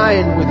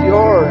align with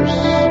yours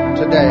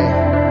today.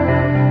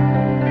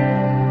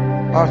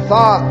 Our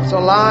thoughts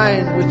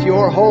align with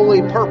your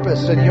holy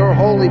purpose and your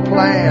holy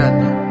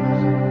plan.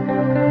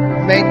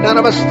 May none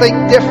of us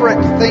think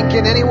different, think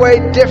in any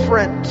way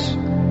different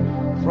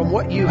from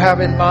what you have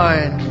in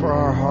mind for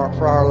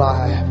our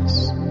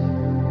lives.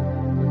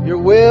 Your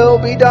will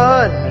be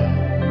done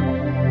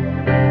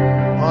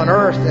on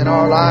earth in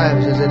our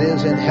lives as it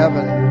is in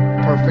heaven.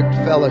 Perfect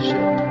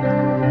fellowship,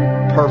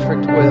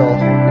 perfect will,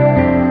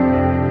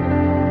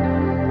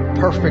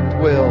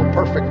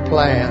 perfect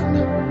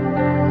plan.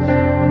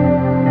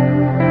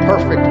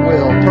 Perfect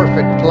will,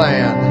 perfect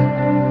plan.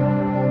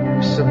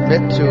 We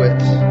submit to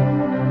it.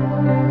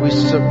 We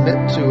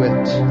submit to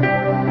it.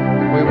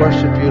 We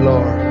worship you,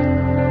 Lord.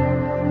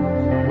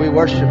 We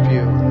worship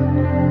you.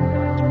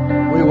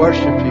 We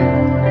worship you.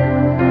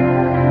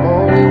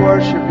 Oh, we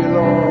worship you,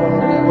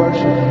 Lord. We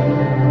worship you.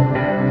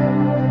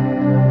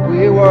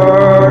 We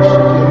worship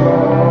you,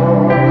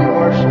 Lord. We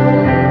worship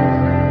you.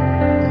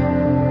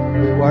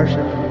 We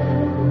worship you.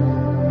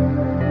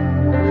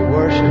 We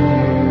worship you.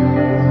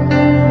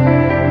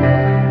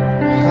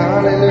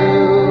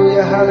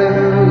 Hallelujah,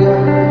 hallelujah.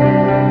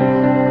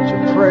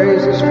 Your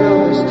praises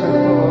fill this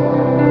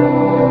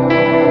temple.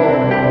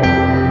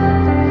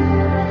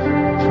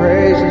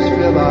 Praises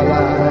fill our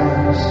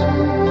lives.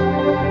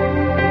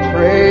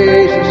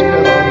 Praises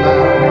fill our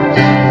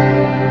mouths.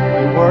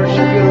 We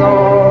worship you,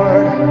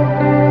 Lord.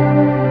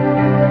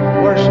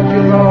 Worship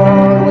you,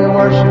 Lord. We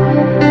worship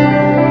you.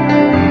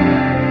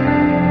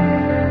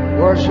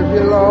 Worship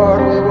you,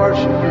 Lord. We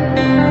worship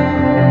you.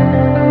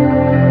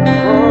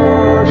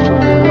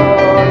 Worship you,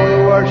 Lord. We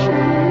worship you.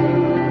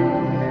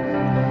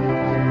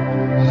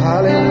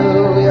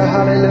 Hallelujah,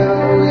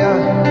 hallelujah.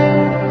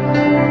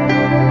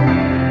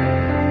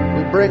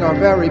 We bring our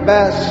very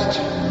best.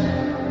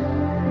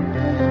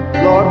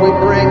 Lord, we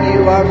bring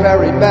you our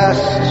very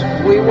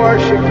best. We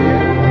worship you.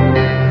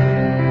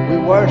 We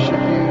worship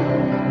you.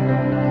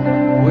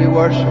 We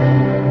worship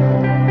you.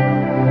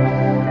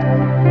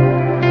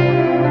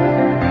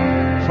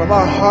 From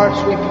our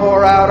hearts we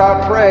pour out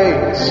our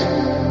praise.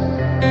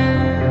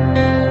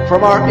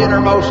 From our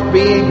innermost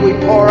being we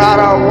pour out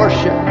our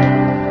worship.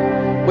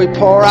 We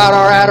pour out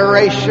our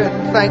adoration,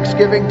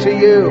 thanksgiving to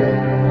you.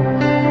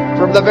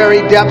 From the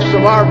very depths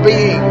of our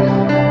being,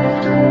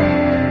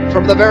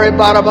 from the very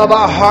bottom of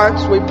our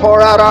hearts, we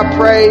pour out our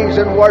praise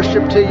and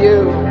worship to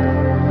you.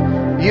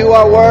 You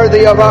are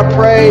worthy of our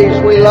praise.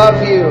 We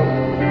love you.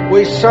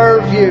 We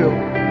serve you.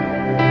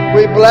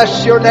 We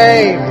bless your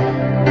name.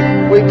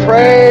 We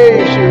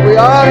praise you. We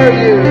honor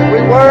you.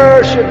 We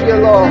worship you,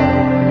 Lord.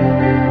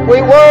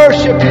 We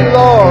worship you,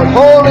 Lord.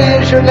 Holy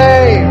is your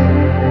name.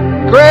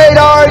 Great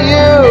are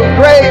you,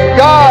 great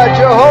God,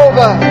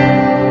 Jehovah.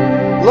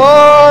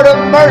 Lord of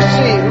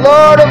mercy,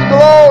 Lord of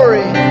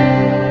glory,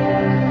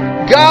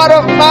 God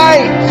of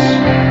might.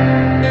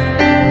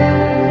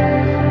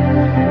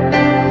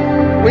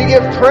 We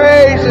give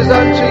praises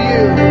unto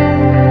you.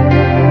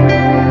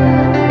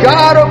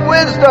 God of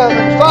wisdom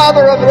and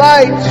Father of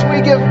lights,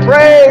 we give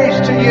praise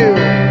to you.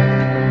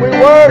 We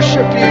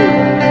worship you.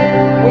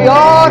 We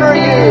honor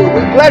you.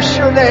 We bless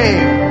your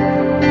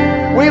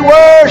name. We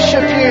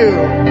worship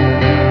you.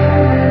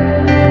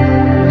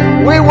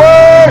 We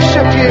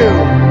worship you.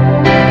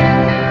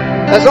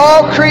 As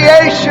all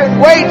creation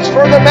waits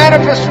for the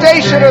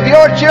manifestation of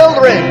your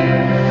children,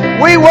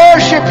 we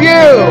worship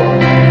you.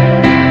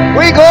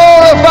 We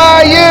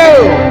glorify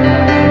you.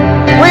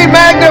 We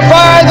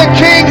magnify the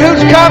King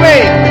who's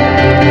coming.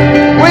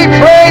 We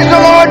praise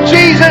the Lord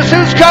Jesus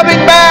who's coming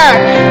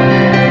back.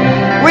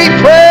 We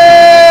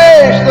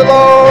praise the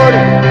Lord.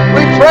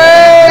 We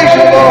praise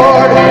you,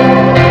 Lord.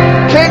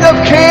 King of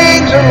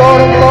kings and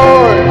Lord of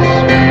lords.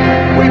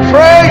 We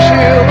praise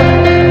you.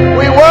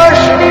 We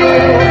worship you.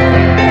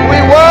 We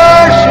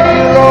worship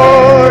you,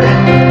 Lord.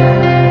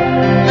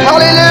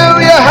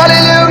 Hallelujah,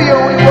 hallelujah.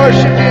 We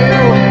worship you.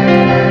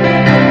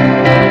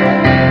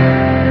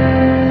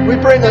 We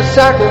bring a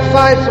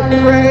sacrifice of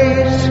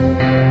praise.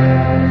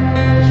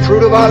 The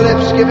fruit of our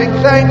lips giving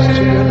thanks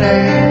to your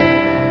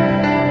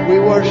name. We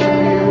worship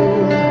you.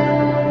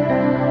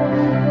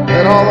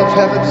 Let all of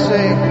heaven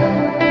sing.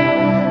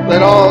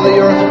 Let all the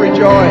earth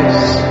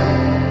rejoice.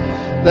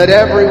 Let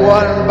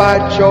everyone by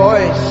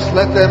choice,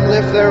 let them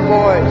lift their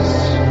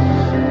voice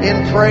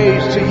in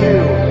praise to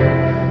you,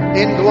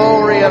 in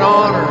glory and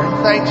honor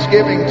and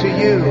thanksgiving to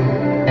you,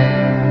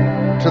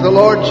 to the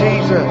Lord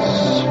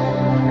Jesus,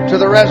 to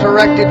the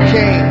resurrected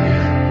King,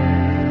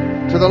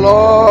 to the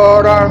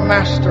Lord our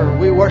Master.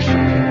 We worship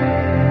you.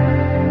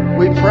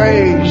 We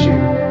praise you.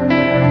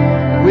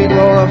 We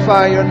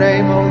glorify your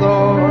name, O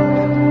Lord.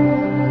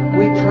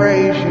 We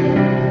praise you.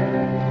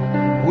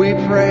 We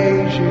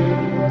praise you.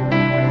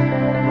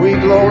 We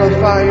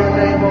glorify your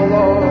name, O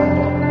Lord.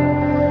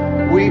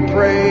 We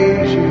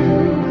praise you.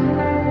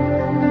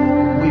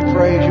 We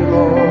praise you,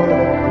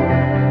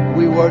 Lord.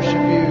 We worship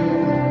you.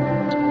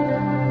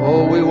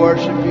 Oh, we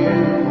worship you.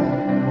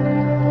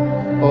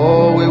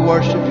 Oh, we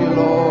worship you,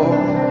 Lord.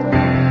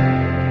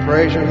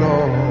 Praise you,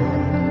 Lord.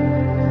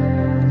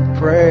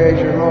 Praise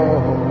you,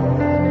 Lord.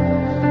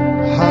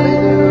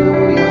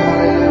 Hallelujah,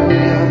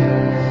 hallelujah.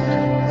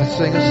 Let's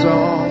sing a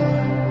song.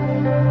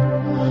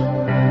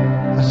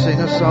 Sing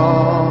a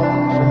song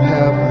from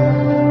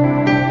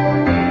heaven,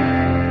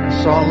 a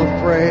song of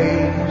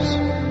praise,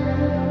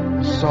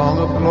 a song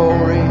of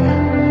glory,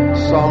 a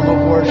song of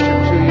worship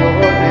to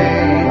your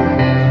name.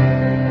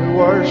 We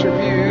worship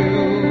you,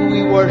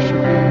 we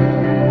worship you.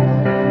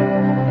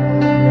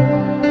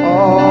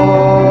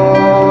 All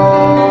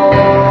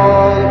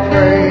the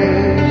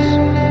praise,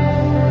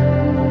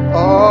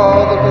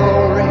 all the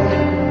glory.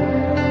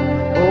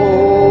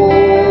 Oh,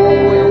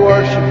 we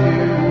worship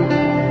you.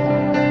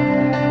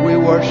 We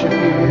worship you.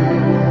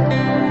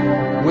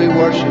 We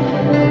worship you.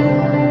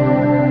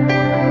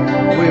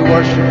 We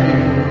worship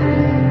you.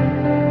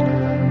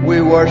 We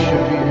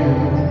worship you.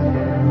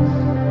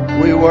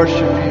 We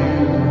worship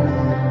you.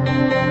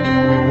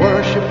 We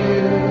worship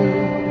you.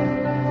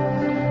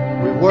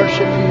 We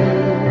worship you.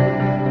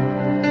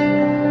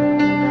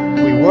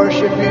 We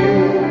worship you.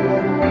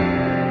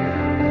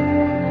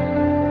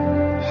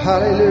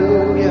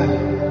 Hallelujah.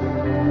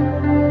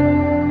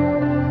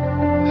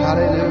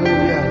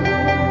 Hallelujah.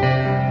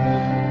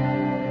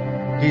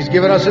 He's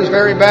given us his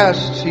very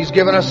best. He's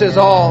given us his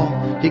all.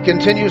 He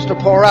continues to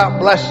pour out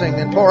blessing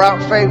and pour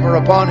out favor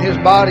upon his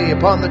body,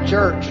 upon the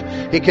church.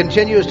 He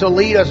continues to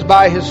lead us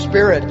by his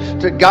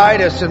Spirit to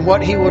guide us in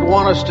what he would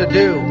want us to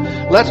do.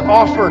 Let's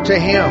offer to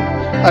him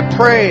a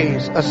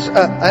praise,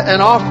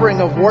 an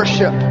offering of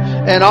worship,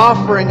 an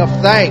offering of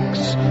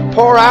thanks.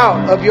 Pour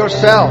out of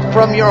yourself,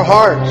 from your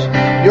heart.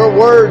 Your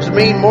words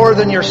mean more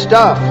than your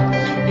stuff.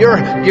 Your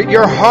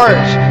heart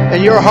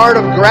and your heart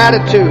of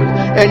gratitude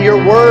and your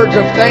words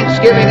of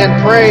thanksgiving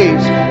and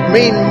praise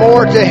mean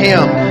more to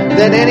him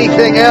than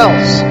anything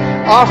else.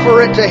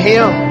 Offer it to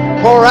him.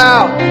 Pour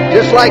out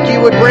just like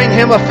you would bring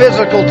him a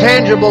physical,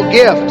 tangible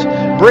gift.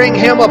 Bring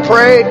him a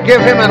praise,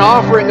 give him an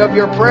offering of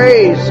your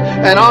praise,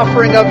 an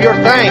offering of your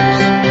thanks,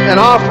 an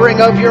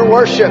offering of your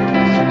worship.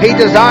 He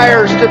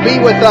desires to be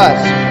with us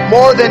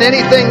more than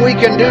anything we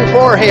can do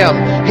for him.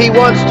 He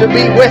wants to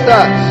be with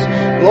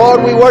us.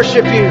 Lord, we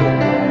worship you.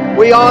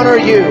 We honor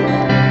you.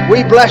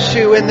 We bless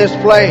you in this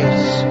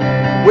place.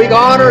 We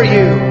honor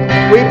you.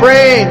 We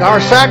bring our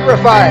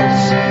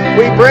sacrifice.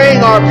 We bring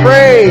our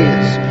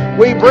praise.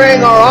 We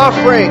bring our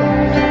offering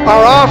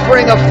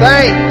of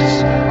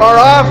thanks, our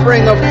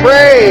offering of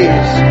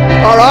praise,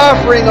 our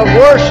offering of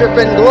worship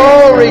and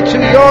glory to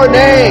your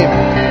name.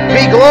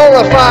 Be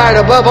glorified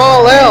above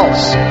all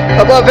else,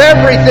 above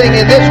everything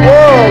in this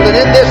world and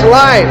in this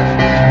life,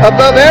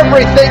 above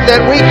everything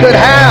that we could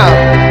have,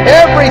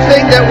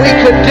 everything that we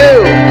could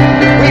do.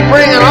 We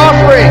bring an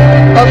offering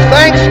of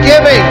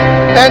thanksgiving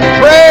and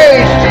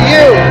praise to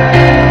you.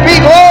 Be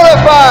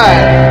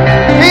glorified.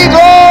 Be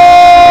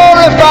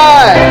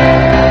glorified.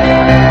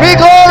 Be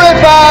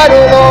glorified,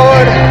 O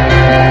Lord.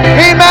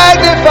 Be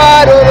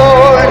magnified, O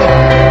Lord.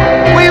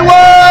 We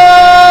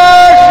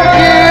worship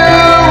you.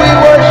 We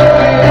worship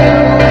you.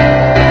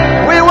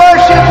 We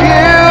worship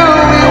you.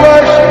 We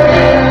worship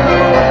you.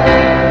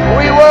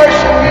 We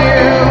worship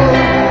you.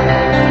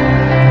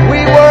 We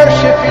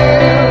worship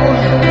you.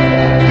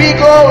 Be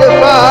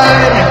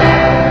glorified.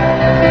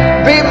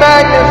 Be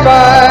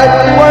magnified.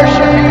 We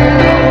worship you.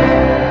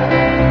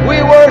 We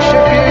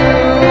worship you.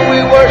 We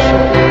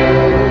worship you.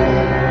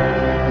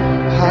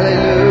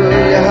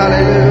 Hallelujah.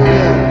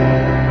 Hallelujah.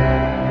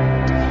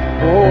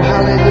 Oh,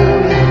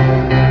 hallelujah.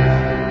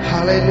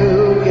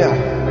 Hallelujah.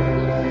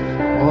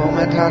 Oh,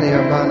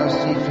 Mataria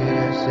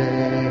Banasifirese.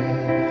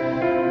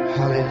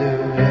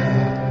 Hallelujah.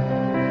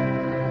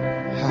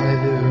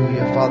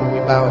 Hallelujah. Father, we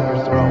bow at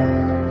your throne.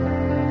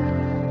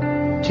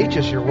 Teach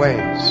us your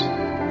ways.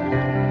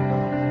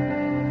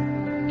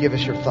 Give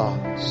us your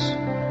thoughts.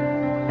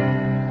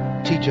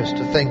 Teach us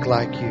to think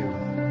like you.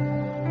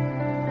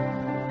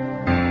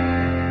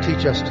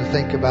 Teach us to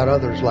think about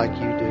others like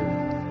you do.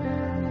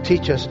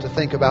 Teach us to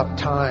think about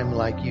time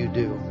like you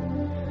do.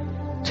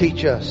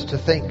 Teach us to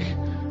think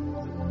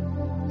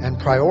and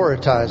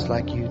prioritize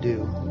like you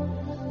do.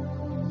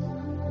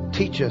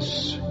 Teach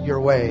us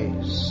your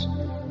ways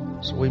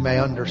so we may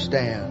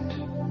understand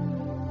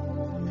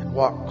and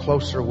walk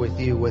closer with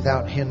you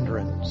without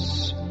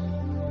hindrance,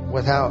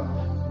 without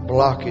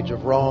blockage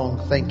of wrong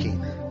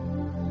thinking.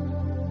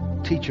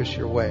 Teach us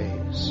your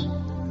ways.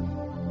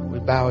 We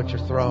bow at your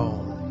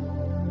throne.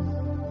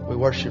 We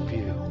worship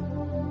you.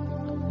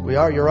 We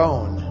are your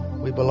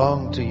own. We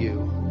belong to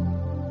you.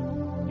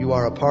 You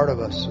are a part of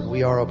us, and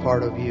we are a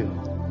part of you.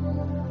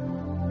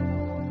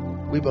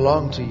 We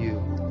belong to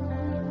you.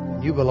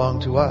 You belong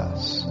to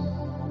us.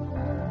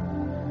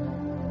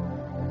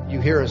 You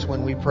hear us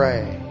when we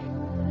pray.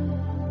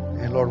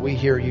 And Lord, we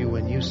hear you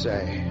when you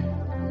say.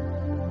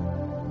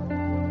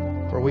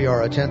 For we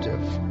are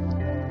attentive.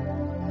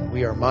 And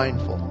we are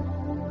mindful.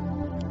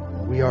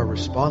 And we are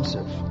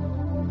responsive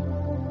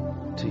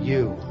to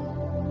you,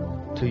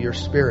 to your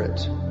Spirit,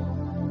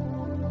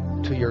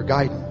 to your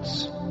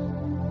guidance.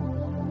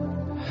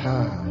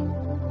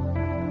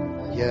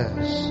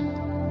 Yes.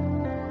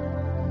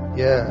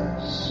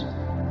 Yes.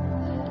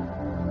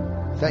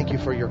 Thank you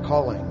for your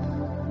calling.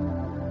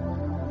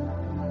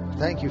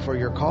 Thank you for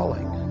your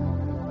calling.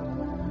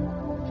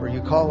 For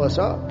you call us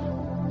up.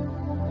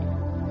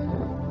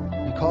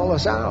 You call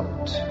us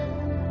out.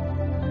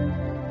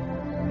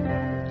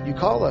 You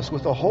call us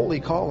with a holy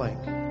calling.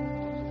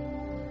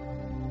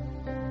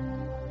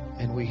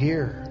 And we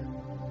hear.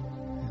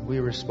 And we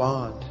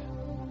respond.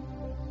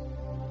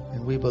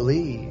 And we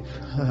believe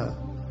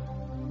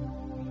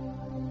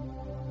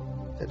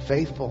that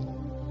faithful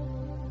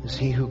is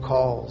he who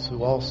calls,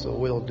 who also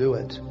will do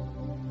it.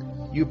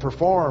 You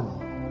perform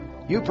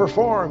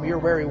your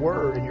very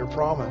word and your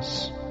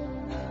promise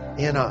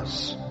in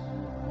us.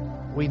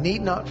 We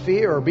need not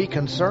fear or be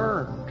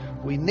concerned.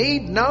 We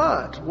need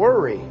not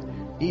worry,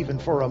 even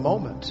for a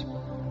moment,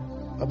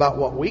 about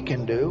what we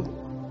can do,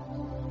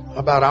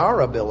 about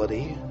our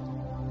ability.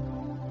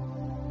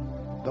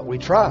 But we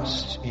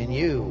trust in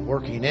you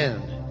working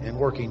in and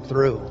working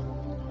through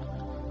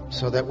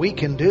so that we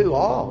can do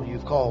all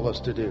you've called us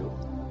to do.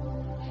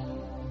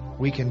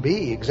 We can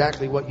be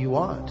exactly what you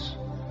want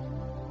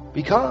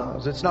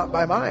because it's not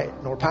by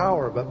might nor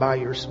power but by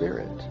your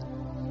Spirit.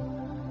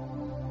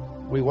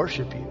 We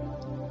worship you.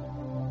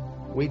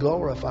 We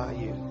glorify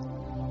you.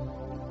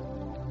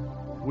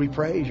 We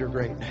praise your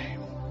great name.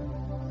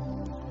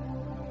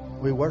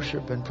 We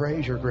worship and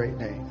praise your great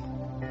name.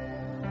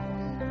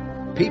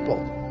 People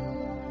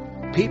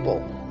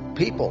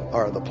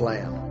are the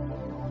plan.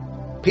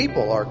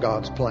 People are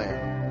God's plan.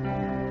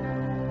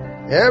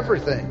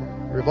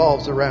 Everything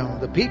revolves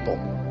around the people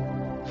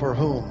for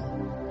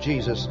whom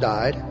Jesus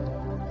died.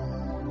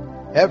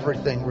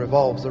 Everything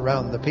revolves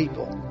around the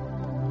people.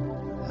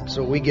 And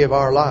so we give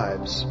our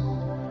lives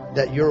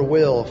that your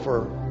will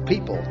for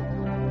people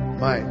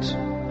might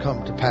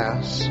come to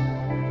pass.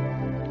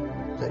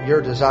 That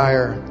your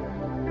desire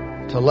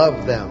to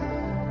love them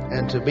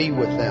and to be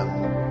with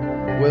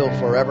them will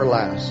forever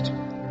last.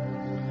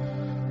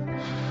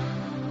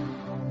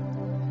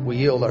 We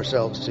yield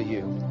ourselves to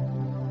you,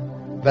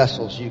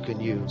 vessels you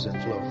can use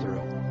and flow through.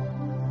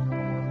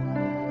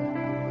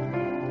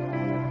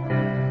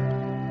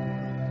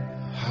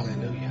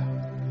 Hallelujah.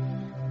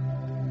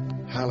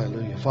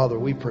 Hallelujah. Father,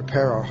 we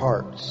prepare our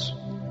hearts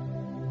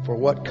for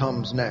what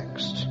comes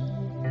next.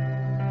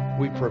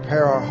 We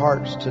prepare our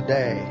hearts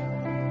today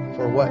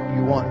for what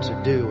you want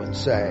to do and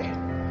say.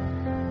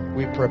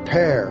 We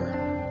prepare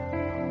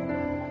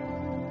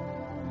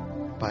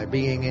by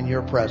being in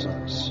your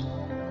presence.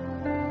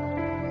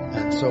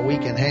 And so we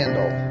can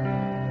handle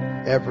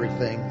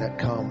everything that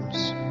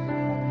comes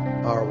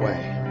our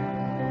way.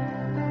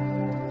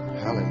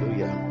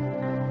 Hallelujah.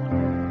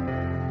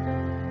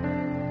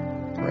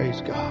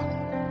 Praise God.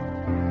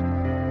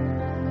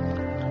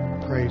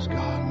 Praise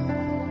God.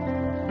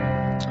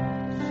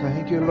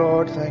 Thank you,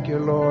 Lord. Thank you,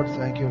 Lord.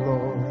 Thank you,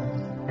 Lord.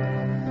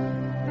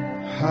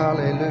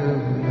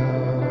 Hallelujah.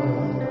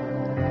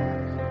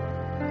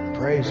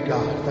 Praise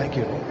God. Thank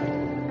you, Lord.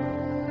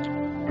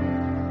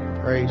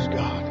 Praise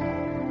God.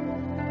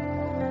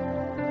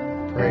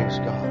 Praise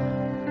God.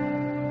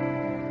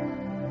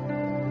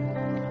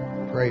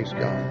 Praise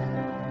God.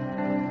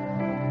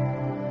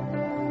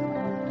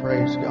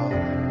 Praise God.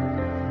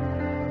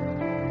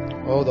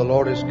 Oh, the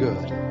Lord is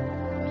good.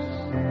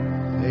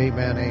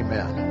 Amen,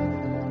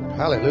 amen.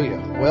 Hallelujah.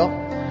 Well,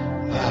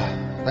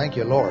 thank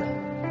you, Lord.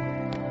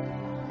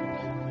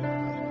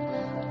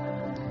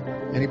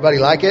 Anybody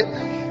like it?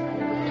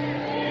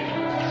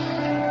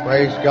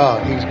 Praise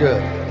God. He's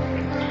good.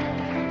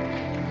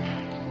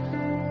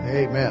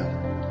 Amen.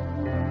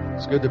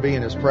 It's good to be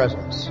in His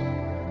presence.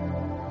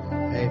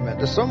 Amen.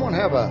 Does someone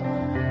have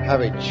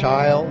a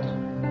child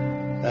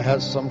that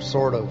has some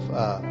sort of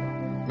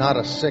not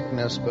a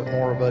sickness but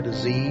more of a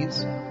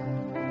disease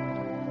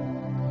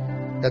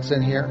that's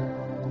in here?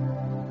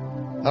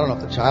 I don't know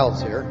if the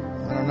child's here.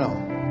 I don't know.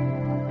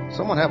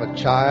 Someone have a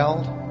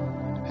child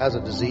has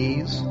a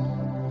disease?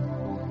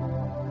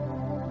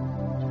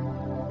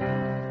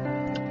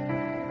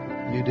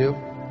 You do?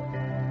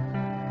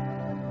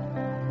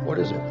 What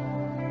is it?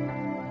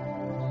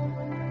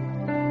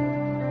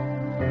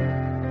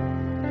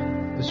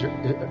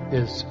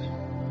 Is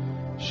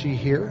she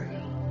here?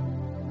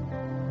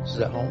 Is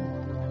at home?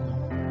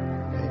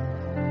 Okay.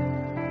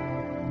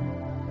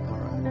 All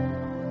right.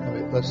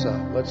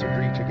 Let's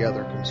agree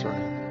together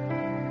concerning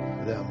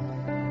them.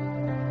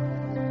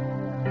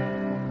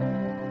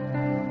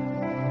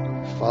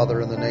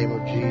 Father, in the name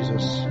of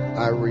Jesus,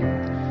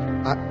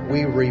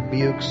 we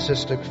rebuke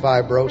cystic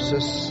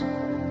fibrosis.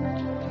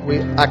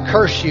 I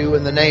curse you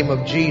in the name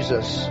of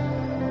Jesus.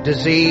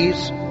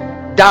 Disease,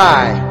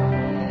 die.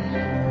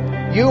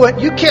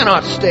 You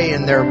cannot stay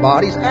in their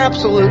bodies.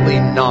 Absolutely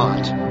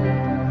not.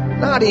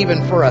 Not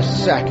even for a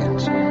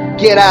second.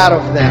 Get out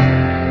of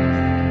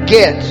them.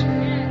 Get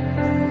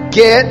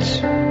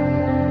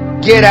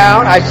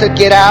out. I said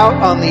get out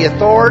on the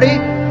authority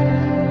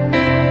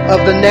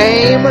of the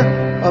name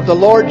of the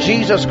Lord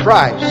Jesus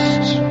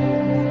Christ.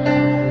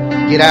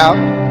 Get out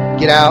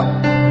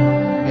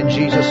in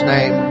Jesus'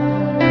 name.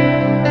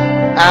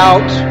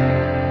 Out,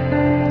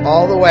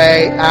 all the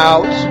way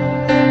out.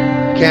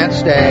 Can't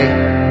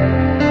stay.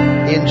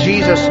 In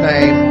Jesus'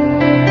 name,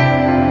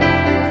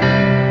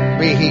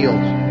 be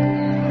healed.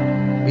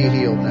 Be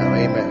healed now.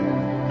 Amen.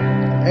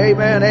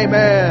 Amen.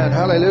 Amen.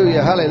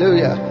 Hallelujah.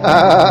 Hallelujah.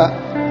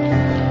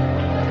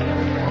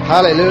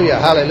 Hallelujah.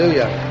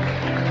 Hallelujah.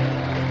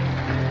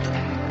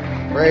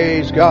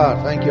 Praise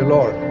God. Thank you,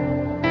 Lord.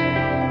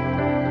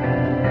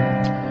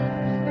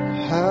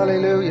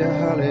 Hallelujah.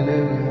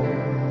 Hallelujah.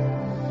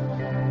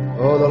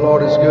 Oh, the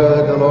Lord is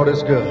good. The Lord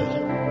is good.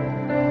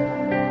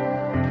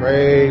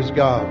 Praise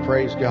God.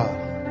 Praise God.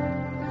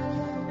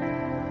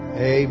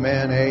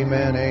 Amen.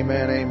 Amen.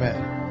 Amen. Amen.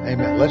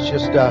 Amen. Let's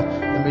just,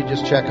 let me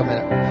just check a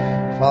minute.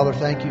 Father,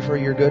 thank you for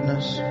your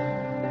goodness.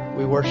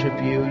 We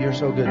worship you. You're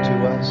so good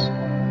to us.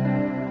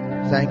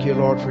 Thank you,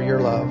 Lord, for your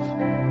love.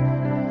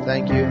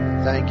 Thank you.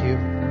 Thank you.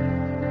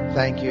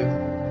 Thank you.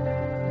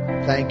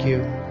 Thank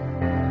you.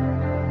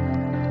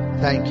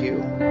 Thank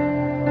you.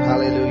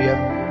 Hallelujah.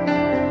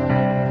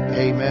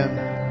 Amen.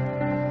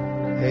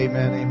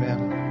 Amen. Amen.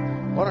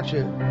 Why don't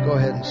you go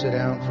ahead and sit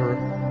down for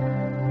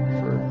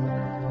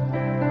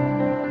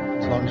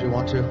as long as you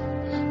want to.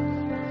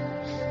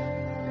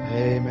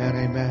 Amen.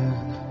 Amen.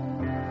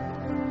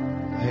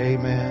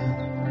 Amen.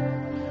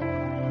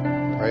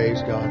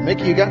 Praise God.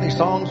 Mickey, you got any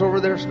songs over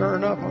there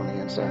stirring up on the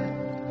inside?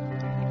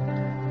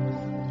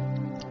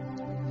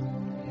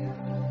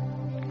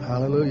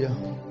 Hallelujah.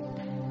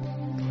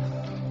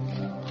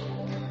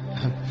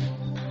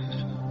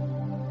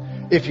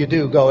 If you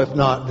do, go. If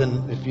not,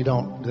 then if you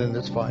don't, then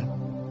that's fine.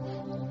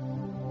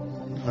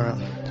 All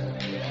right.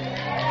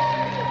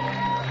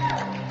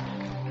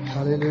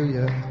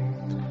 Hallelujah.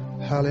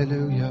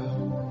 Hallelujah.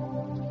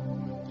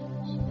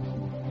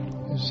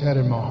 I just had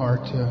in my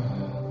heart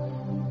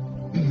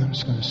I'm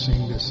just going to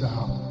sing this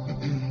out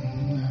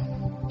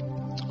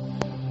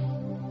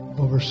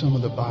over some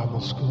of the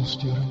Bible school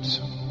students.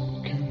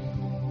 Okay.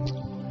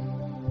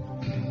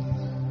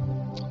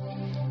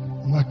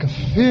 Like a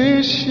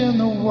fish in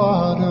the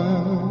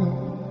water,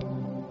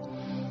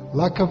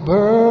 like a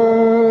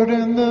bird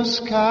in the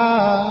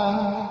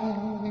sky,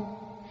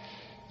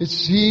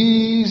 it's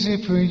easy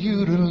for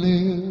you to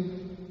live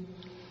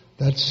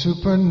that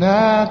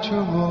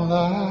supernatural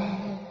life.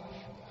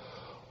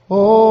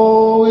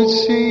 Oh,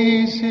 it's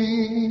easy.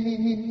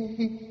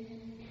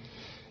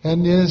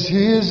 And as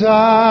His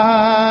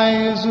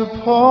eye is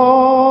upon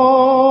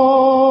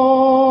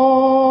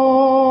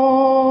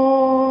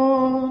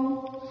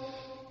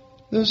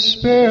the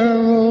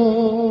sparrow,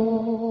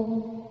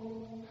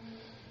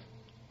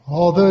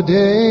 all all the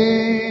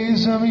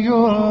days of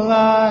your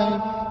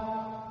life,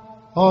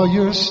 all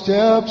your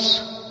steps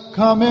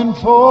coming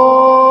forth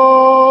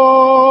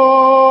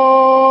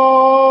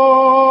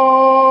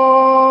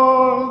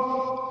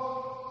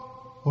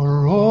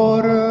were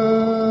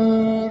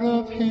ordered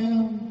of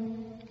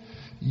Him.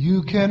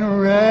 You can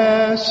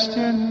rest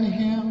in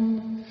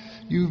Him.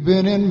 You've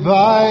been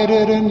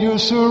invited and you're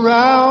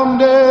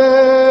surrounded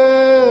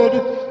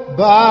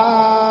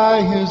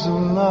by His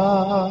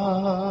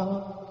love.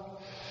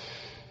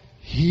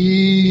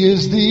 He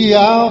is the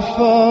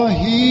Alpha,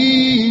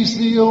 He's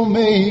the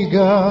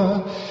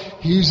Omega.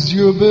 He's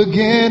your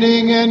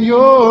beginning and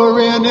your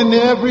end and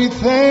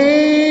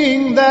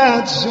everything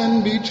that's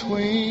in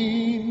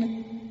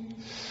between.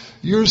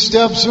 Your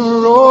steps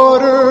are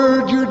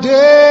ordered, your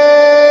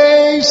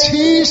days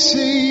He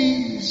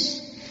sees.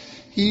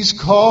 He's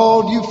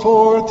called you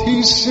forth,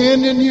 He's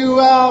sending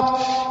you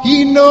out.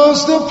 He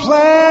knows the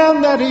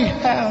plan that He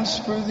has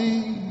for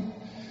thee.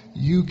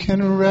 You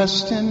can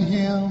rest in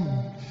Him.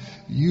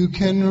 You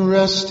can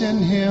rest in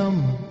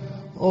Him.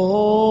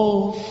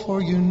 Oh,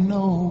 for you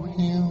know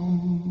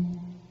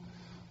Him.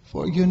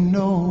 For you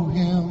know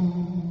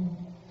Him.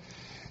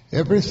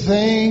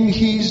 Everything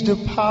He's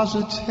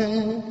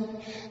deposited,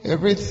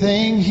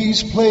 everything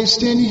He's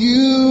placed in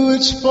you,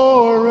 it's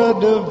for a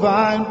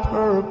divine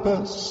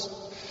purpose.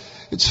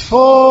 It's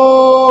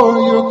for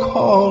your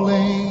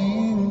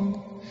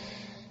calling.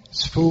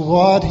 It's for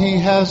what He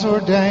has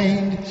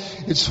ordained.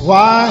 It's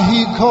why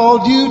He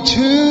called you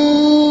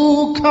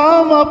to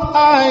come up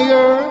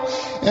higher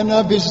and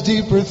of His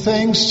deeper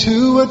things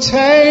to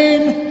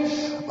attain.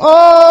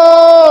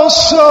 Oh,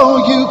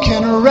 so you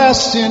can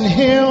rest in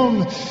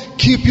Him.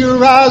 Keep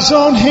your eyes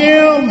on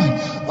Him.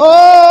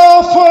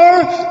 Oh,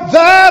 for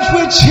that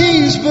which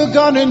He's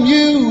begun in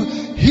you,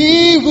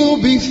 He will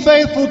be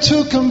faithful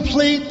to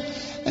complete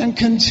and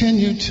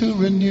continue to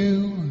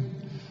renew.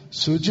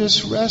 So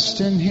just rest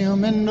in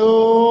Him and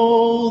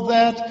know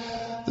that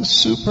the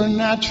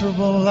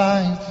supernatural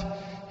life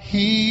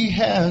He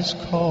has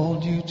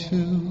called you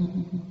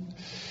to.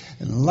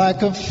 And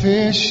like a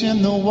fish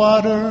in the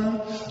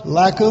water,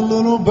 like a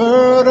little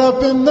bird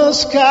up in the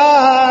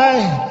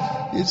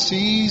sky, it's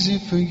easy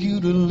for you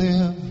to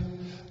live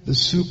the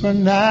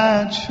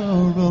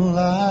supernatural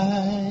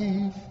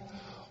life.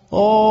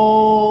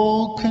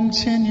 Oh,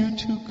 continue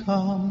to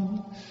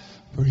come,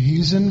 for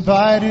He's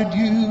invited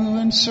you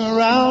and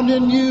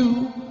surrounding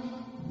you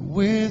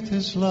with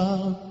His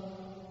love.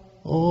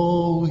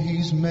 Oh,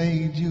 He's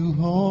made you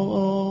holy.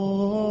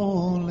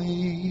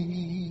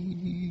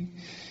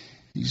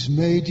 He's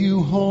made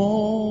you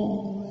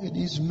whole, and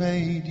He's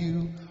made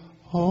you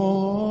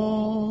holy.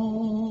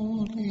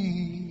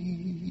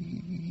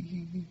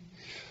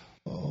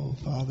 Oh,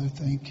 Father,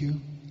 thank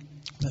you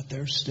that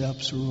their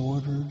steps are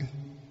ordered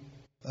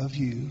of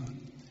you,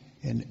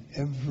 and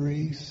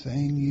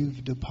everything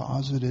you've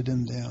deposited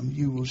in them,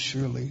 you will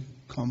surely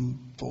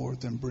come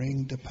forth and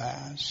bring to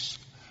pass.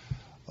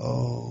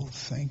 Oh,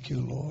 thank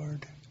you,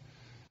 Lord.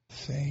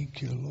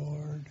 Thank you,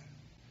 Lord.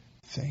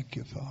 Thank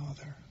you,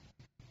 Father.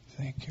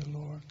 Thank you,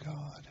 Lord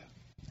God.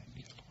 Thank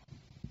you,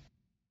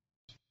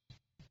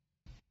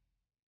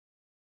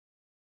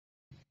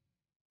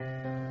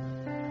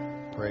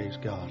 Lord. Praise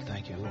God.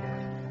 Thank you,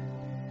 Lord.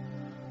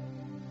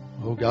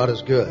 Oh, God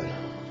is good.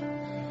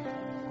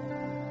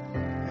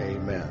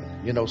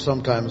 Amen. You know,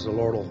 sometimes the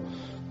Lord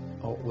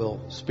will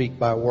speak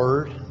by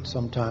word, and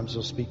sometimes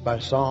He'll speak by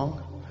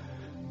song,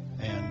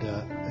 and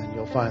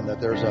you'll find that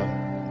there's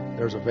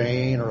a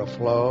vein or a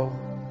flow,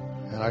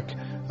 and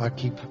I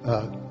keep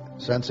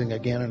sensing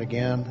again and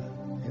again.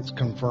 It's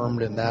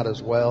confirmed in that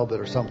as well. But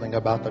there's something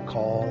about the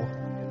call,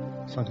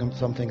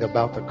 something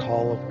about the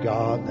call of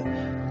God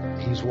that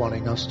He's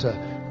wanting us to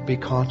be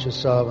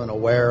conscious of and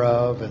aware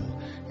of,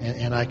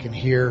 and I can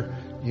hear,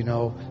 you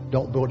know,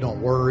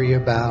 don't worry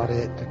about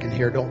it. I can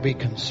hear, don't be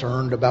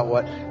concerned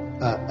about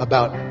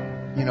about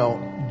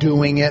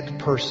doing it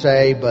per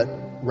se, but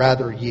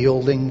rather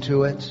yielding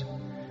to it.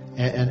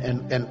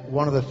 And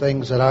one of the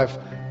things that I've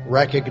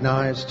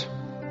recognized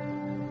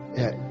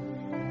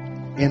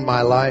in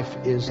my life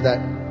is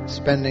that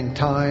spending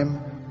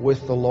time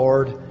with the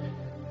Lord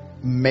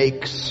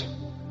makes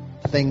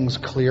things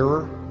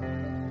clearer.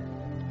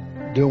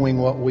 Doing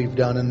what we've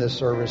done in this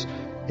service,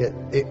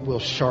 it will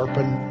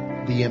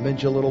sharpen the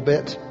image a little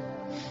bit,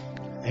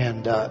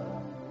 and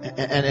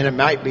it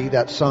might be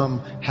that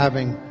some,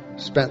 having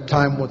spent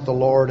time with the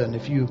Lord, and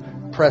if you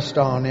pressed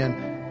on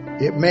in,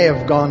 it may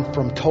have gone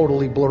from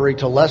totally blurry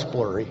to less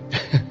blurry.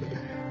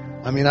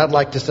 I mean, I'd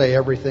like to say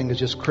everything is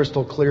just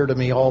crystal clear to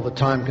me all the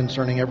time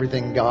concerning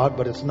everything God,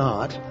 but it's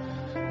not.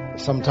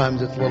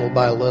 Sometimes it's little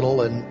by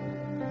little and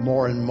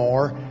more,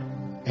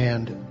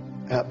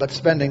 but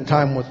spending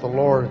time with the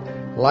Lord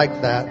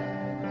like that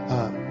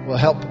will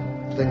help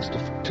things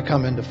to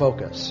come into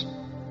focus.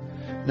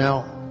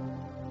 Now,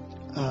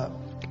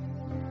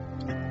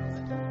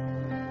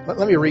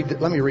 let me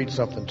read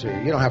something to you.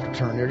 You don't have to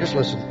turn here. Just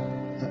listen.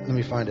 Let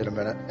me find it a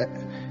minute.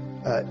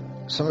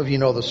 Some of you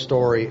know the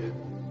story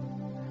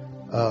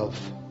of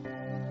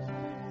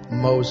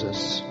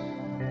Moses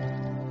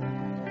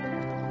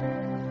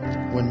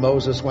when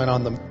Moses went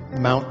on the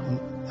mountain,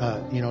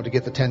 to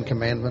get the 10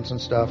 Commandments and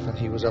stuff, and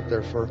he was up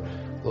there for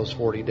those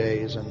 40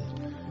 days, and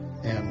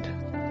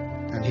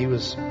he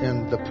was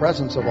in the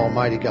presence of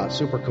Almighty God.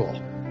 Super cool.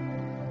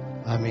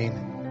 I mean,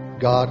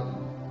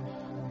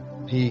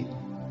 he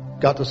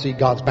got to see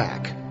God's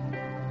back.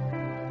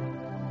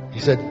 He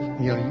said,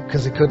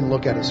 because he couldn't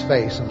look at his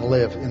face and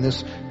live in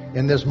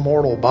this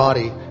mortal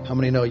body. How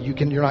many know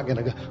you're not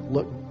going to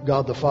look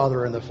God the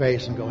Father in the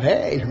face and go,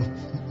 hey,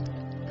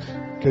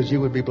 because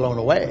you would be blown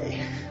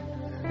away,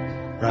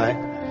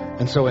 right?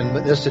 And so in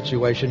this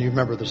situation, you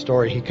remember the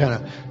story, he kind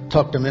of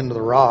tucked him into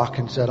the rock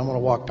and said, I'm going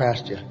to walk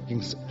past you.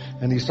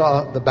 And he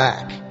saw the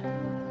back,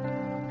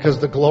 because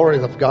the glory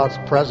of God's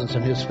presence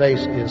in his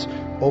face is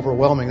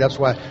overwhelming. That's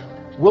why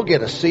we'll get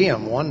to see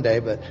him one day,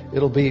 but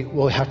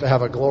we'll have to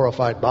have a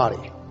glorified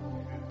body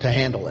to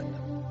handle it.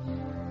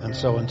 And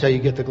so until you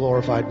get the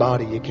glorified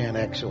body, you can't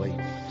actually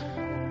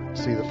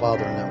see the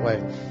Father in that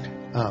way.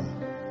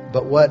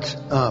 But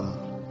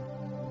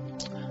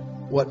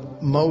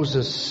what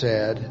Moses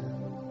said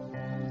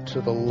to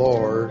the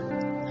Lord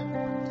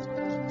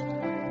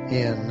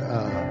in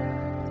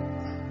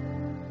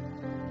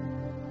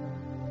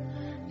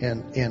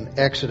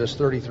Exodus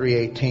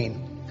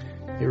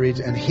 33:18, he reads,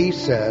 and he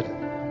said,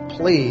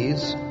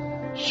 please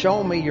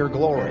show me your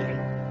glory.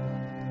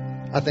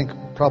 I think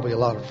probably a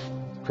lot of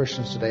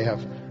Christians today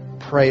have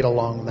prayed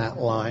along that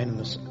line, and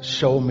this,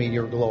 show me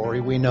your glory.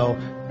 We know,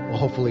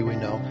 hopefully we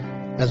know,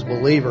 as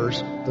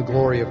believers, the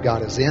glory of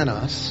God is in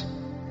us,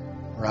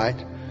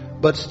 right?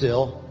 But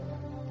still,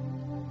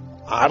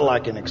 I'd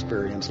like an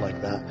experience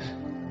like that.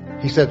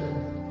 He said,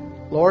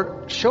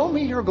 Lord, show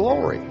me your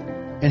glory.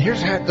 And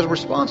here's how the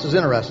response is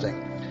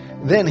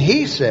interesting. Then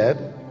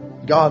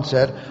God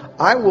said,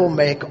 I will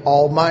make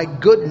all my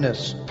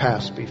goodness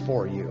pass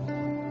before you.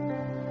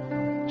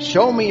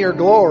 Show me your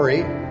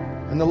glory.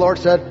 And the Lord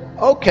said,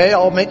 okay,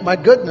 I'll make my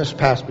goodness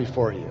pass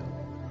before you.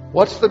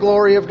 What's the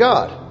glory of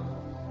God?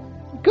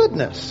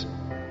 Goodness.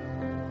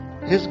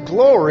 His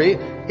glory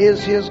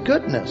is His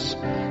goodness.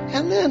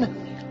 And then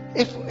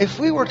if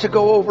we were to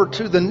go over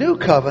to the New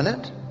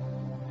Covenant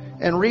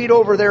and read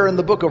over there in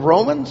the book of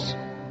Romans,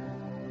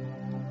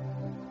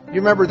 you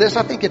remember this?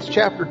 I think it's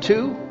chapter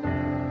 2.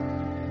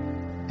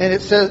 And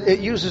it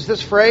uses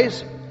this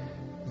phrase,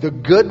 the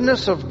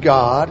goodness of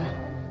God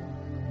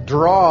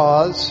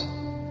draws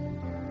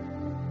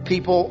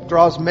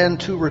men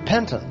to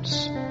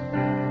repentance.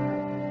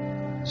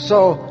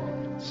 So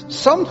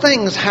some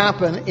things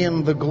happen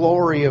in the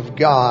glory of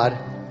God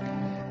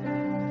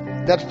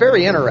that's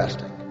very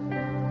interesting.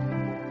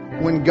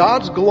 When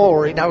God's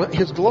glory, now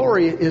His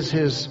glory is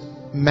His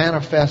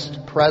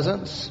manifest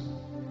presence,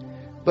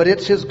 but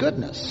it's His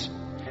goodness.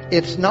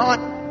 It's not,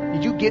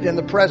 you get in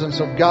the presence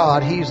of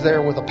God, He's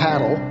there with a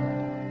paddle.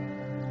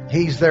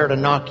 He's there to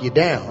knock you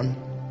down.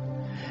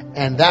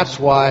 And that's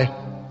why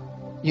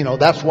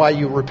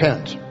you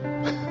repent.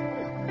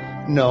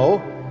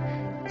 No.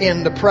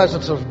 In the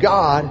presence of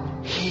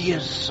God, He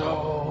is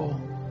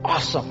so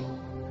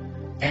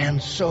awesome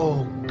and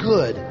so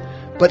good.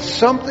 But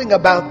something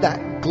about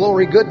that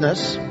glory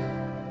goodness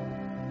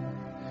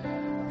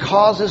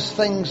causes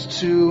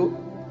things to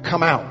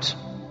come out.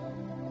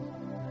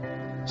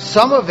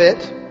 Some of it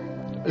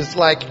is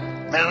like,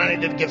 man, I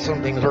need to get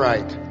some things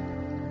right.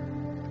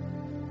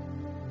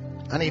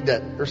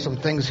 There's some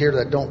things here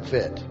that don't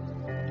fit.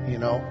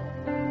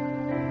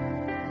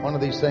 One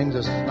of these things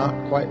is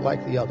not quite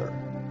like the other.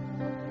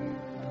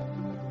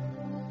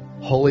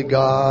 Holy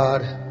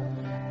God,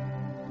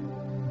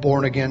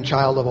 born again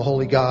child of a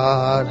holy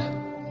God,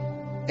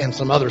 and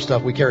some other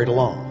stuff we carried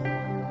along.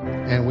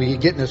 And we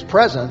get in His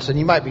presence, and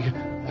you might be,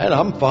 and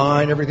I'm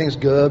fine, everything's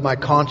good, my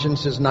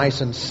conscience is nice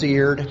and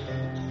seared.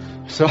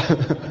 So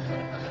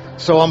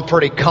I'm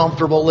pretty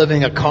comfortable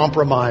living a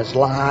compromised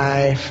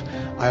life.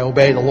 I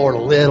obey the Lord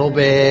a little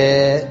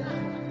bit.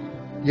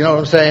 You know what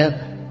I'm saying?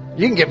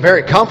 You can get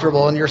very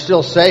comfortable and you're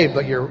still saved,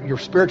 but your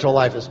spiritual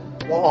life is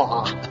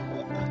blah.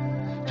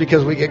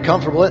 Because we get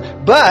comfortable.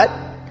 But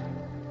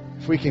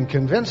if we can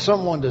convince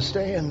someone to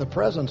stay in the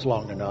presence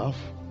long enough,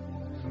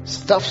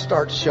 stuff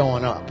starts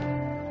showing up.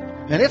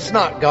 And it's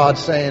not God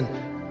saying,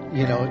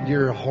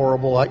 you're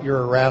horrible,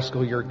 you're a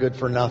rascal, you're good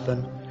for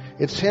nothing.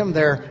 It's Him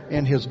there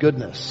in His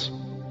goodness.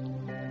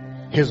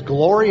 His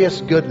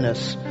glorious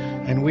goodness.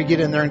 And we get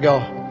in there and go,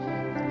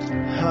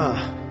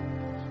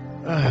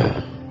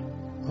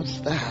 what's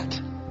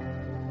that?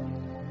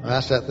 Well,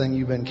 that's that thing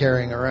you've been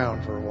carrying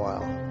around for a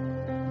while.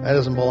 That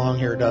doesn't belong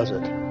here, does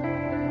it?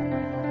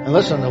 And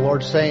listen, the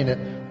Lord's saying it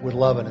with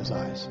love in His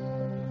eyes.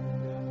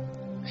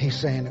 He's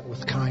saying it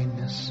with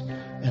kindness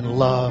and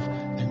love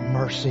and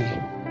mercy.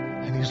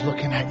 And He's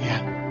looking at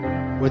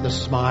you with a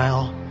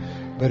smile.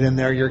 But in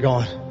there you're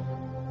going,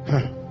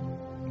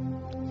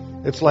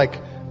 It's like,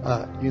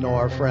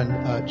 our friend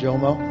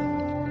Jomo,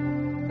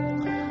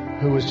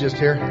 who was just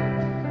here.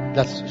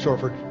 That's short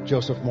for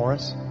Joseph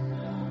Morris.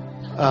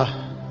 I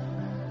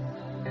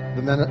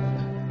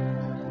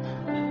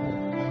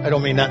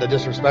don't mean that in a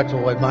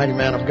disrespectful way, mighty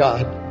man of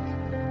God.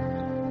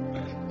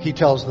 He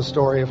tells the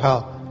story of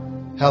how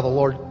the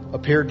Lord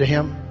appeared to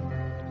him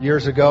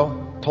years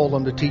ago, told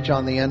him to teach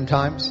on the end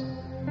times.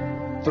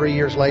 3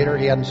 years later,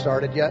 he hadn't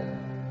started yet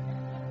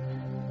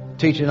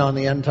teaching on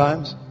the end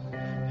times.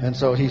 And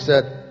so he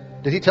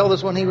said, did he tell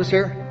this when he was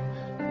here?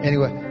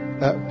 Anyway,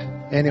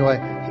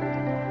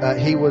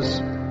 he was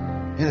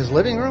in his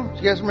living room.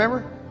 Do you guys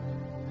remember?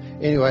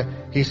 Anyway,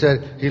 he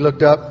said he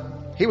looked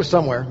up. He was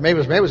somewhere. Maybe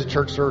it was a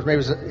church service. Maybe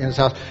it was in his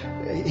house.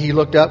 He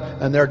looked up,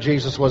 and there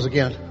Jesus was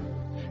again.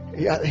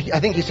 I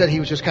think he said he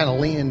was just kind of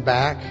leaning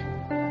back,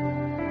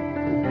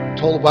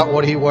 told about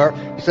what he wore.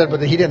 He said,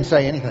 but he didn't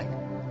say anything.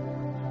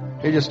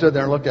 He just stood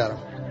there and looked at him.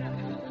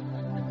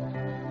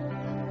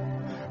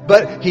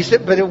 But he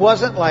said, but it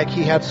wasn't like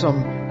he had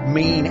some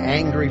mean,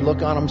 angry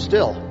look on him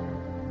still.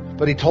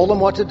 But he told him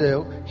what to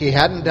do. He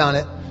hadn't done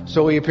it,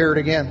 so he appeared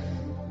again.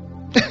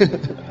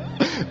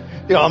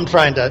 I'm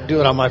trying to do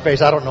it on my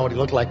face. I don't know what he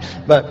looked like,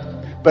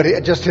 but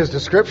just his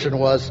description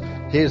was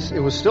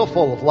it was still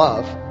full of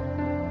love,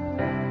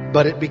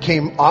 but it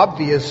became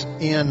obvious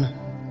in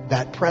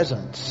that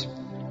presence.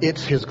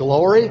 It's His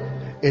glory.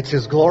 It's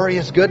His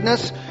glorious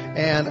goodness,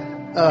 and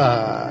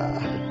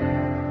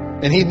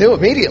he knew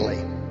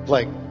immediately,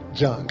 like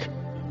junk.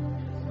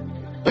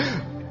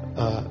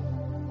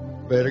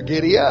 Better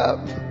giddy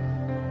up.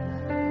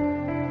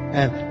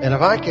 And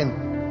if I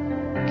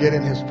can get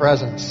in His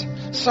presence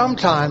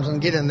sometimes and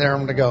get in there,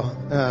 I'm going to go,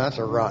 that's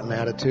a rotten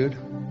attitude.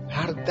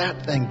 How did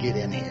that thing get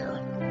in here?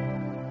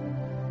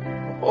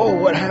 Oh,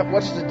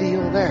 what's the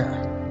deal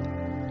there?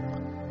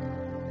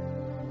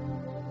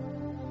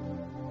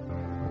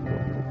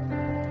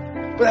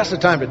 But that's the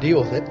time to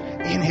deal with it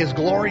in His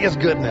glorious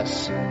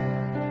goodness.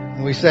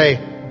 And we say,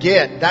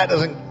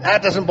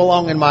 that doesn't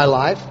belong in my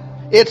life.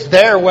 It's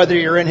there whether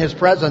you're in His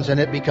presence and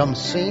it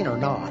becomes seen or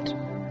not.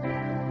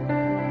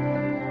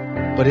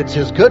 But it's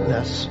His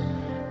goodness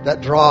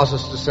that draws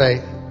us to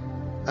say,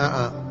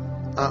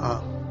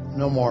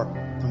 no more.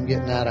 I'm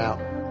getting that out.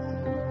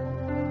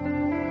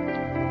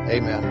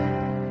 Amen.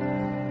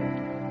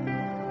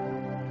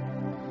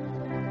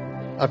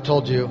 I've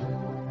told you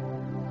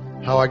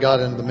how I got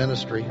into the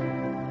ministry.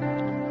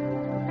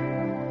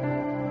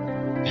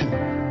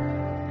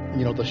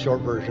 The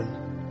short version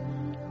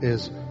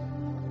is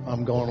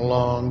I'm going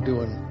along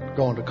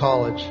going to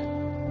college.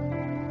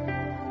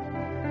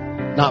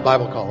 Not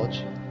Bible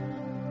college.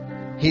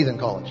 Heathen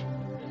college.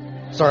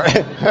 Sorry.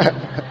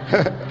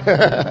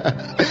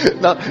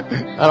 No,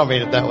 I don't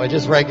mean it that way.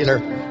 Just regular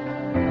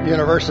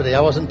university.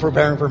 I wasn't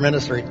preparing for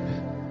ministry.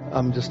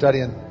 I'm just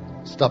studying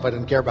stuff I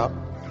didn't care about.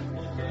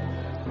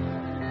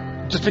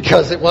 Just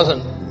because it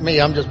wasn't me.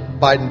 I'm just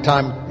biding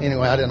time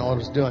anyway. I didn't know what I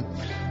was doing.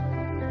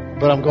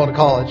 But I'm going to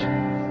college.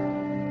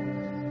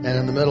 And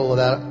in the middle of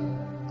that,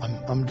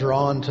 I'm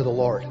drawn to the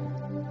Lord.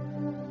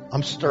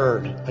 I'm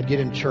stirred. I'd get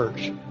in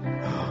church.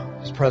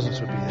 His presence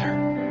would be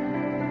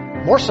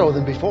there. More so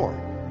than before.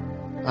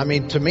 I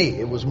mean, to me,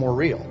 it was more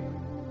real.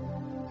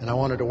 And I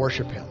wanted to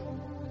worship Him.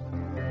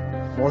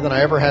 More than I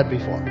ever had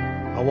before.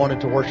 I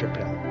wanted to worship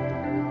Him.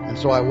 And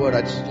so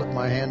I'd slip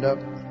my hand up.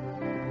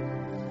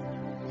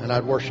 And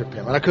I'd worship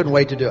Him. And I couldn't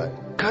wait to do it.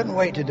 Couldn't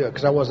wait to do it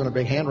because I wasn't a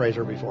big hand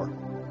raiser before.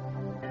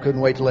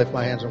 Couldn't wait to lift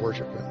my hands and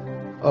worship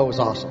Him. Oh, it was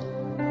awesome.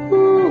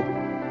 Woo!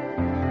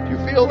 You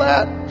feel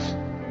that?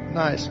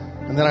 Nice.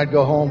 And then I'd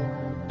go home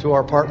to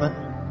our apartment.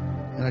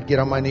 And I'd get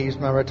on my knees.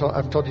 Remember,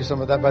 I've told you some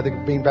of that by the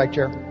beanbag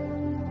chair.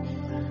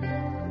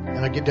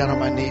 And I'd get down on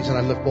my knees and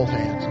I'd lift both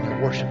hands. And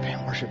I'd worship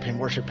Him, worship Him,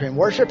 worship Him,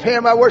 worship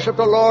Him. I worship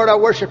the Lord. I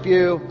worship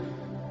you.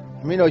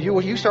 I mean,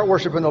 you start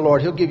worshiping the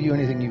Lord, He'll give you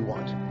anything you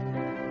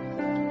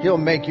want. He'll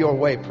make your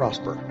way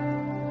prosper.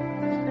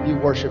 You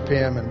worship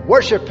Him and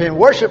worship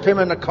Him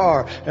in the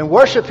car, and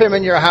worship Him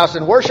in your house,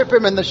 and worship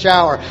Him in the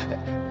shower.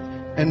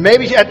 And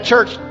maybe at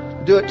church,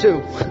 do it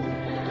too.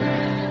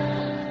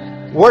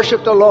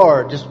 Worship the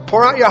Lord. Just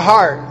pour out your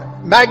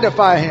heart.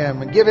 Magnify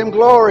Him and give Him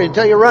glory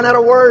until you run out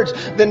of words.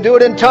 Then do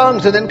it in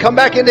tongues and then come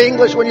back into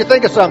English when you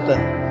think of something.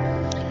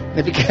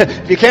 And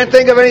if you can't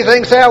think of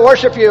anything, say, I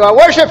worship you, I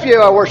worship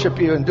you, I worship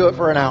you, and do it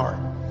for an hour.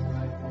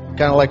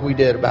 Kind of like we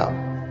did about.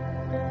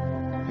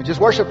 You just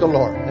worship the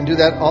Lord and do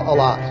that a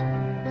lot.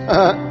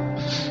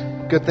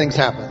 Good things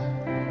happen.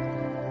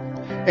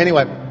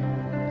 Anyway,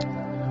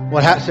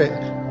 what happened?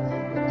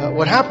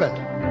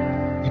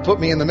 He put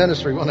me in the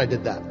ministry when I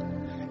did that.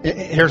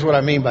 Here's what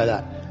I mean by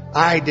that.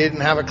 I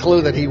didn't have a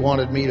clue that He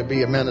wanted me to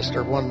be a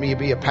minister, wanted me to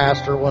be a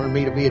pastor, wanted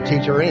me to be a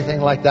teacher, or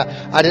anything like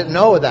that. I didn't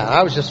know that.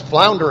 I was just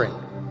floundering.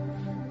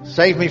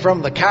 Save me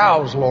from the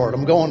cows, Lord.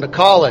 I'm going to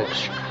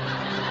college.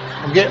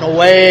 I'm getting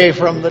away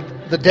from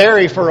the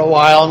dairy for a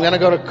while. I'm going to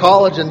go to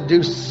college and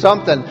do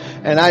something.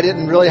 And I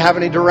didn't really have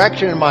any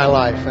direction in my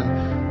life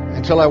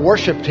until I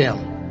worshiped Him.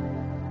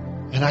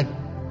 And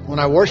when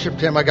I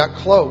worshiped Him, I got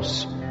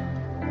close.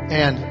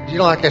 And,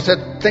 like I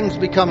said, things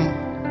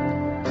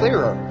become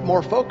clearer,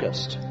 more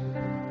focused.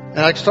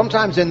 And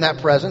sometimes in that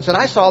presence, and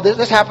I saw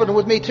this happened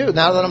with me too.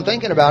 Now that I'm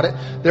thinking about it,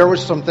 there were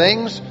some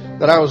things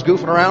that I was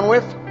goofing around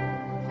with.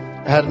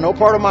 I had no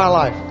part of my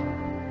life.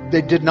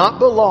 They did not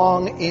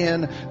belong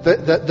in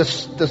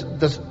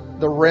the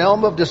the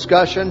realm of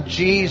discussion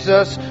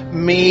Jesus,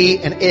 me,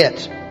 and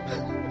it.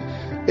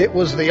 It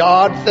was the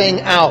odd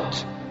thing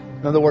out.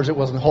 In other words, it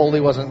wasn't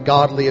holy, wasn't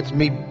godly. It's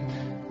me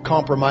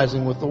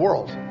compromising with the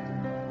world,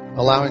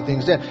 allowing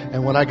things in.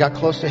 And when I got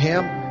close to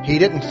him, he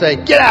didn't say,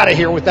 "Get out of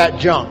here with that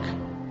junk."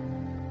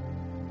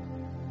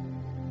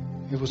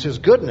 It was his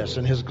goodness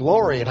and his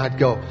glory, and I'd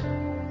go,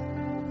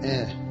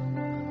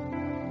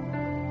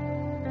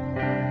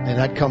 And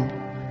I'd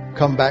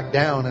come back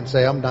down and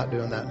say, "I'm not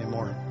doing that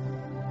anymore.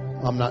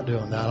 I'm not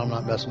doing that. I'm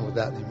not messing with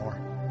that anymore."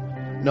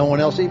 No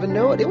one else even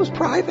knew it. It was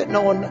private.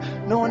 No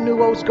one knew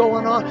what was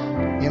going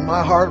on. In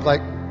my heart,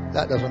 like,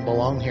 that doesn't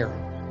belong here.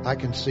 I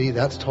can see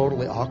that's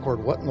totally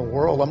awkward. What in the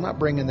world? I'm not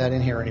bringing that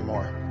in here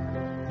anymore.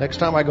 Next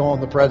time I go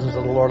in the presence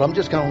of the Lord, I'm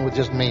just going with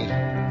just me.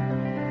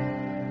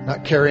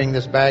 Not carrying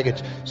this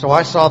baggage. So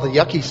I saw the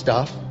yucky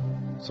stuff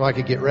so I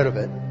could get rid of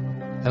it.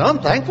 And I'm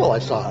thankful I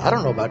saw it. I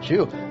don't know about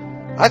you.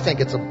 I think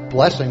it's a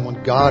blessing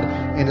when God,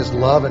 in His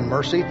love and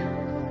mercy,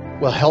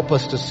 will help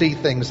us to see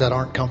things that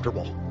aren't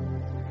comfortable.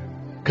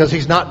 Because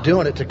He's not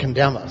doing it to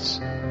condemn us.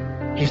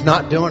 He's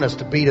not doing it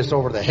to beat us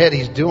over the head.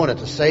 He's doing it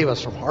to save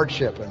us from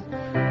hardship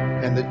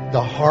and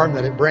the harm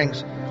that it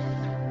brings.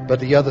 But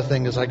the other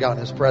thing is, I got in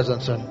His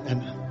presence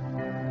and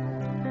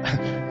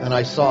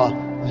I saw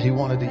that He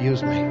wanted to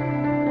use me.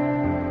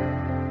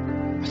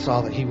 I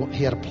saw that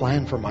He had a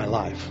plan for my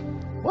life.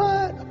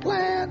 What? A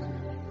plan?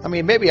 I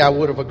mean, maybe I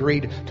would have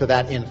agreed to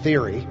that in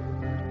theory.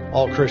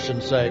 All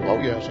Christians say, "Oh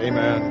yes,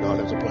 amen, God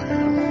has a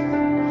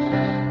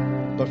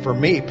plan." But for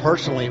me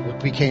personally,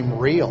 it became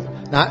real.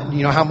 Not,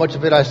 you know how much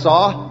of it I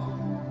saw?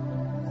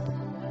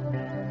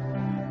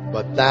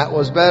 But that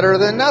was better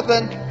than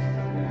nothing.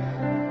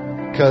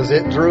 Because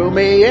it drew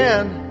me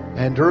in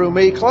and drew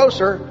me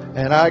closer.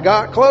 And I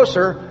got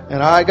closer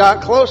and I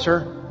got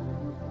closer.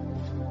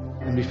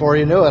 And before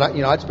you knew it,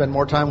 I'd spend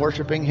more time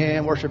worshiping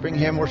Him.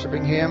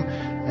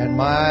 And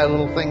my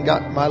little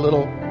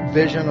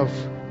vision of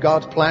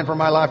God's plan for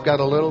my life got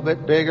a little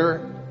bit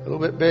bigger,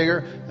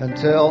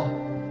 until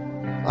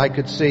I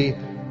could see,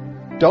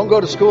 don't go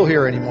to school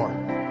here anymore.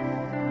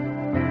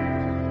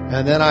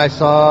 And then I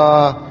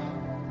saw,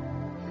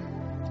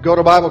 go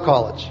to Bible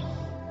college.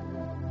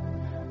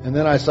 And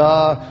then I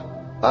saw,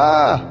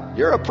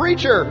 you're a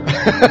preacher.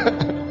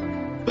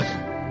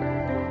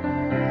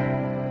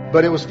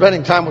 But it was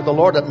spending time with the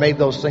Lord that made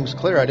those things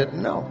clear. I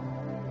didn't know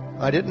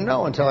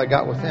until I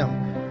got with Him.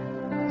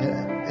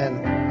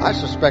 And I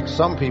suspect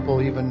some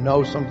people even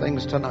know some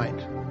things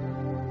tonight.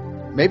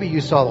 Maybe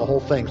you saw the whole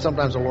thing.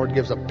 Sometimes the Lord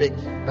gives a big,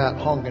 fat,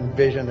 honking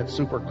vision that's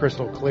super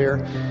crystal clear.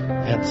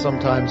 And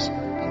sometimes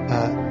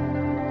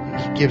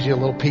He gives you a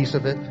little piece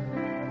of it.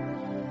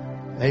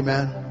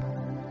 Amen.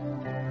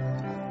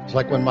 It's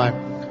like when my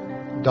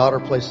daughter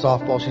plays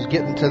softball. She's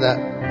getting to that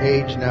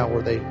age now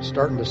where they're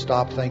starting to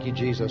stop, thank you,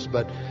 Jesus.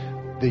 But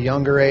the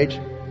younger age,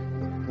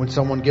 when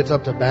someone gets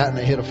up to bat and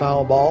they hit a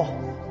foul ball,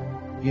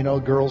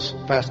 girls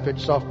fast pitch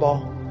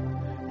softball,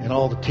 and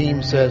all the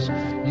team says,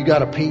 "You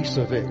got a piece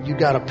of it. You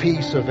got a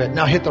piece of it.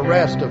 Now hit the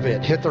rest of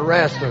it. Hit the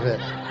rest of it."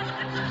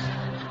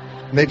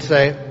 And they'd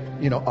say,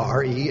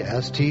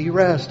 R-E-S-T,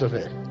 rest of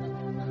it.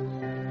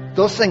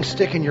 Those things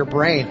stick in your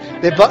brain.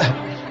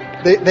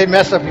 They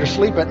mess up your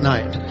sleep at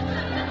night.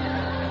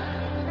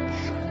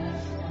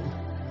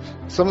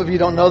 Some of you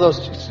don't know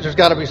those. There's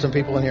got to be some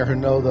people in here who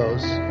know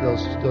those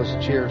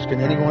cheers.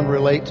 Can anyone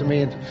relate to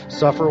me and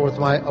suffer with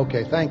my?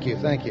 Okay, thank you.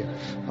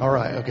 All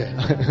right, okay.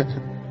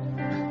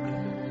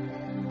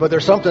 But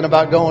there's something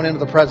about going into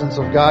the presence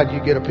of God.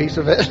 You get a piece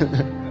of it,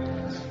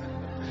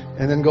 and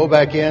then go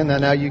back in,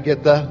 and now you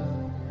get the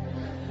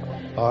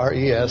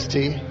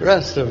R-E-S-T,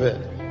 rest of it.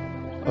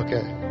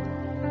 Okay.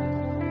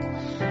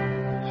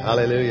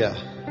 Hallelujah.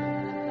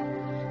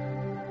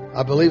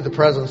 I believe the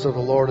presence of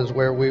the Lord is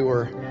where we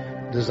were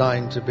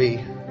designed to be.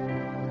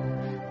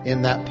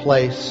 In that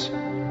place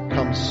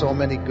comes so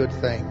many good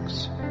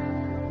things.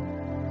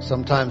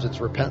 Sometimes it's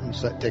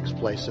repentance that takes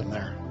place in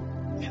there,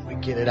 and we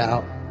get it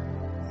out.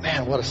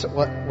 Man,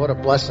 what a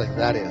blessing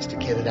that is, to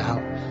get it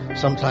out.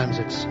 Sometimes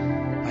it's,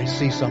 I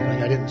see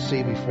something I didn't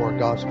see before,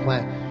 God's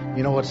plan.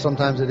 You know what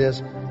sometimes it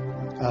is?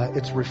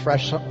 It's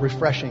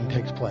refreshing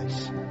takes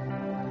place.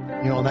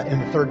 In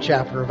the 3rd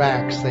chapter of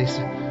Acts, they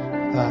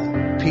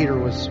Peter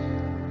was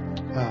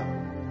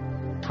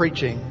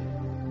preaching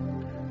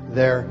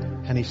there,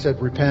 and he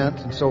said,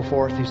 "Repent," and so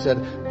forth. He said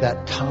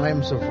that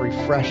times of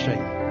refreshing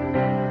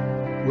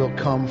will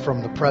come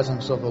from the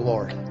presence of the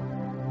Lord.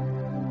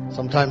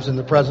 Sometimes in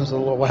the presence of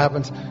the Lord, what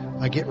happens?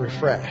 I get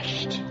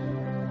refreshed,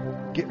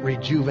 get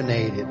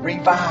rejuvenated,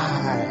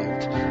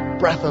 revived,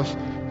 breath of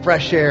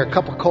fresh air,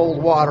 cup of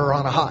cold water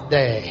on a hot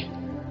day.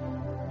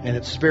 And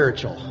it's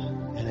spiritual,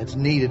 and it's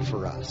needed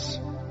for us.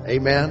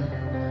 Amen.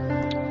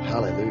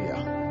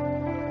 Hallelujah.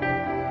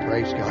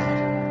 Praise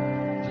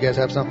God. You guys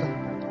have something?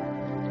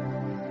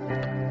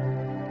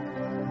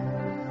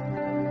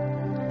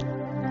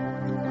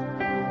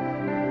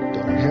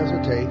 Don't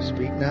hesitate.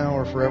 Speak now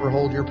or forever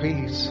hold your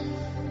peace.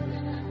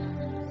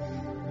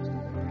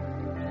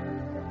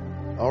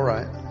 All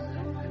right.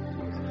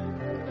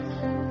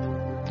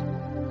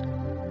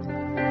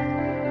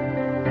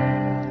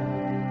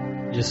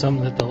 just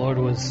something that the Lord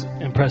was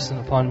impressing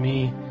upon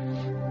me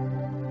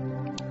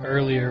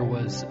earlier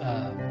was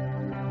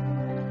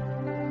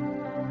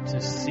to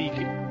seek.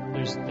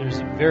 There's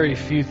very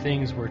few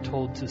things we're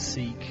told to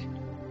seek.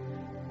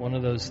 One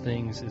of those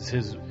things is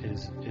His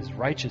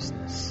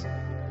righteousness.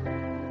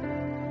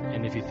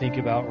 And if you think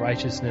about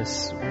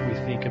righteousness, we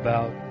think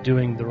about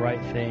doing the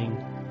right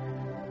thing.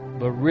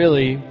 But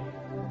really,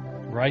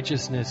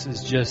 righteousness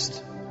is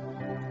just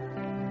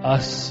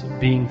us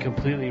being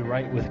completely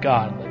right with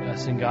God, like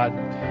us and God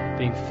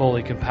being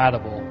fully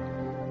compatible.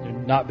 There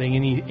not being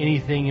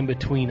anything in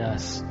between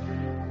us.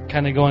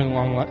 Kind of going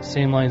along the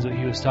same lines what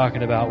he was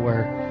talking about,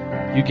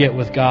 where you get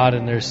with God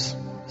and there's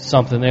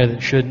something there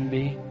that shouldn't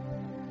be.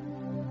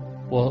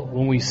 Well,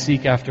 when we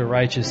seek after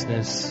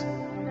righteousness,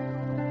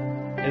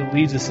 it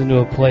leads us into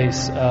a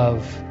place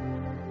of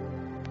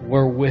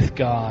we're with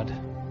God.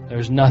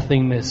 There's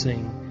nothing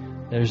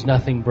missing. There's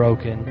nothing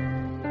broken.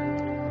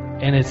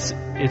 And it's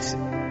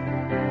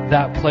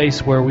that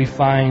place where we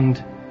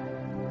find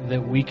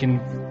that we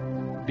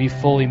can be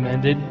fully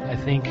mended. I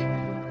think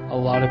a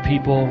lot of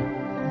people,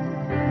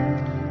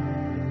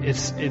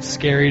 it's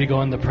scary to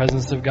go in the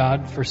presence of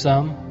God for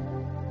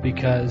some,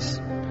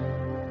 because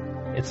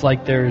it's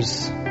like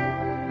there's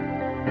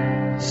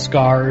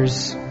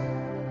scars,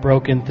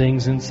 broken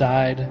things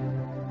inside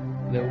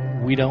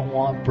that we don't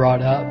want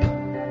brought up,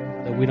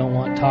 that we don't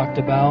want talked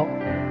about.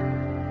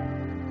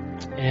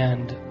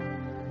 And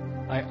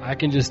I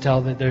can just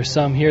tell that there's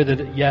some here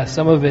that, yeah,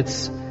 some of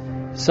it's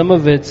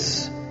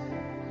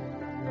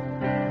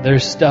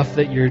there's stuff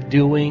that you're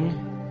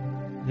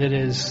doing that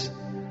is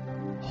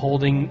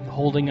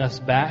holding us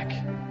back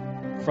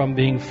from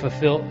being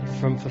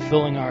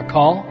fulfilling our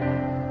call.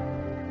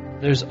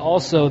 There's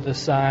also the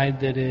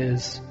side that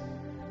is,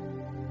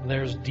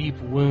 there's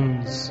deep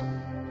wounds,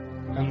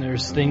 and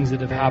there's things that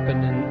have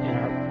happened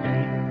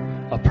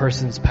in a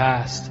person's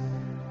past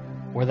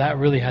where that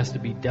really has to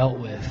be dealt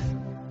with.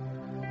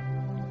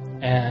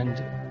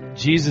 And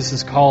Jesus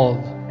is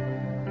called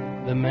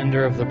the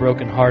mender of the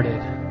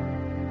brokenhearted.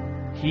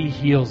 He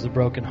heals the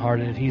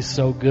brokenhearted. He's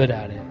so good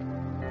at it.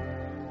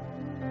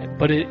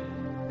 But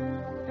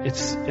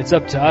it's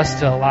up to us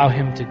to allow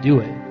Him to do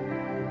it.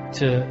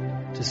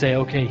 To say,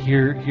 okay,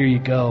 here you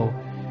go.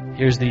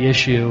 Here's the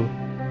issue.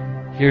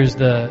 Here's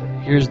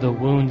the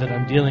wound that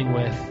I'm dealing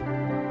with.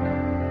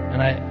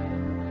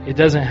 And it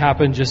doesn't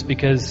happen just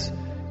because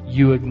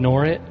you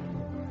ignore it.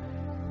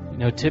 You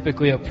know,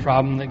 typically a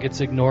problem that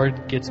gets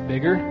ignored gets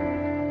bigger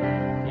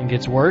and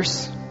gets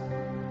worse.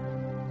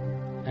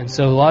 And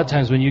so a lot of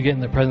times when you get in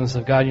the presence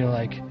of God, you're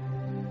like,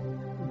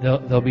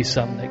 there'll be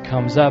something that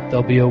comes up.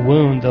 There'll be a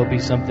wound. There'll be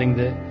something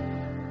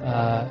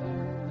that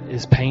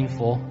is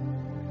painful.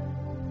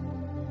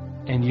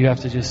 And you have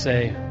to just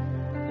say,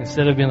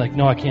 instead of being like,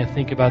 no, I can't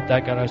think about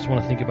that, God, I just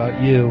want to think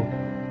about you.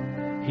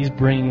 He's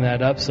bringing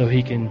that up so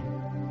He can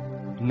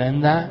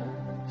mend that,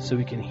 so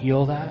He can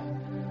heal that,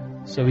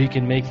 so He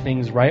can make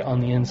things right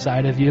on the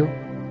inside of you.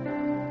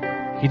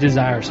 He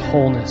desires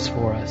wholeness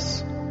for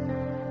us.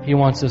 He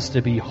wants us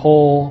to be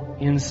whole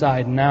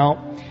inside and out.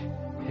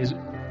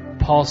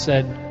 Paul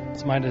said,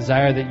 it's my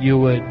desire that you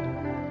would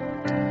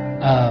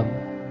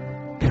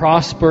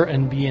prosper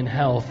and be in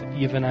health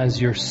even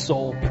as your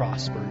soul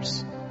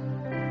prospers.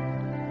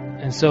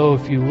 And so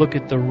if you look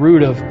at the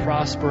root of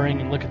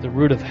prospering and look at the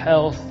root of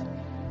health,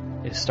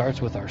 it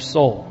starts with our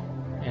soul.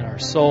 And our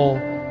soul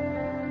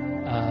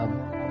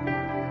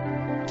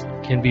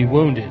can be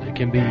wounded. It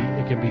can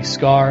be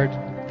scarred.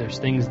 There's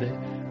things that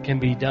can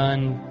be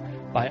done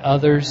by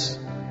others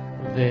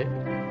that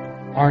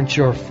aren't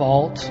your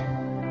fault.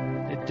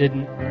 It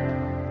didn't.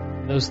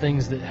 Those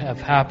things that have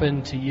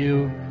happened to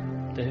you,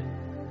 that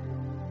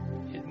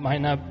it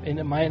might not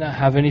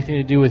have anything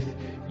to do with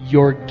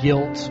your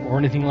guilt or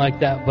anything like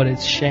that, but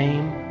it's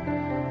shame.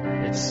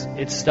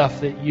 It's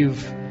stuff that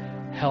you've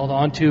held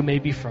on to,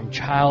 maybe from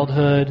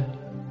childhood,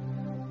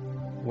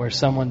 where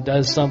someone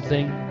does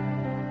something,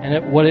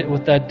 and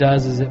what that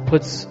does is it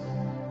puts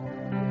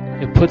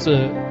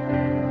a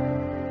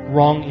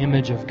wrong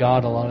image of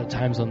God a lot of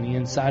times on the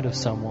inside of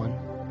someone.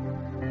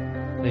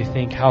 They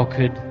think, how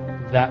could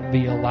that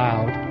be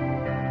allowed?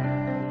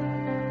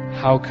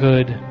 How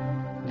could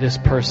this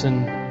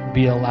person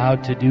be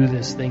allowed to do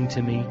this thing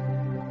to me?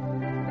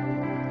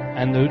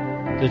 And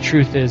the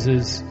truth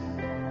is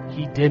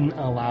He didn't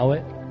allow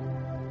it.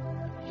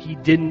 He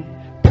didn't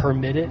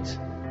permit it.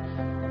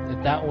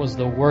 That was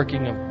the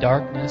working of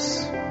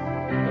darkness.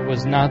 It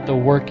was not the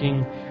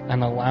working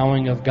and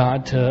allowing of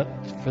God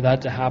for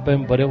that to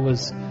happen, but it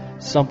was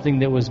something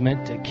that was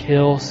meant to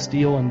kill,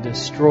 steal, and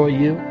destroy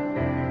you.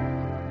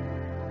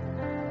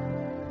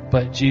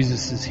 But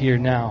Jesus is here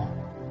now,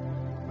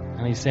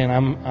 and He's saying,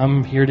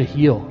 I'm here to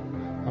heal.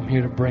 I'm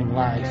here to bring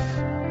life.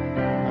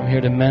 I'm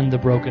here to mend the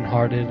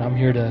brokenhearted. I'm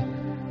here to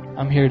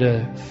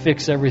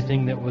fix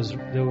everything that was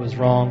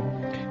wrong.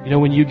 You know,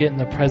 when you get in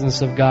the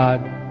presence of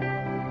God,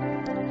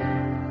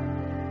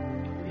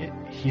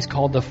 He's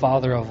called the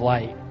Father of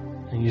light,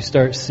 and you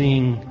start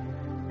seeing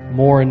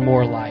more and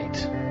more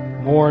light,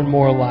 and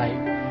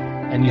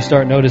you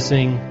start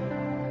noticing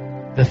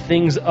the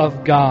things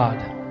of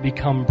God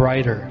become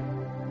brighter.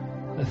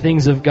 The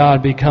things of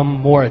God become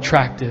more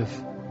attractive.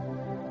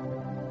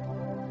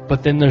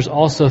 But then there's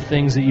also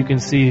things that you can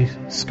see,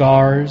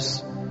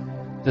 scars.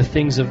 The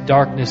things of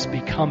darkness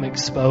become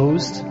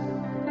exposed.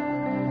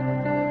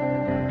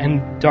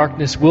 And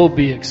darkness will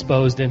be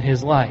exposed in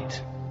His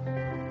light.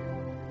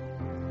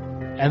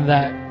 And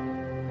that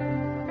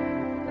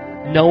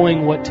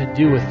knowing what to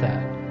do with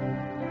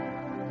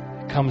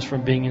that comes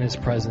from being in His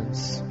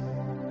presence.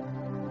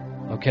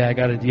 Okay, I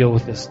got to deal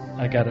with this.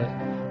 I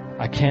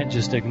can't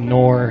just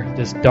ignore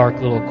this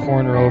dark little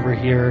corner over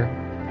here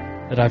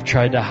that I've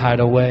tried to hide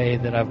away,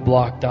 that I've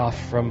blocked off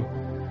from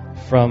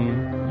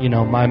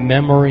my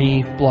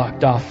memory,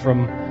 blocked off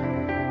from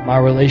my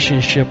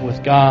relationship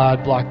with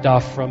God, blocked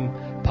off from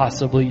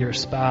possibly your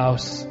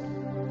spouse.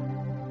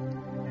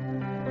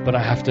 But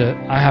I have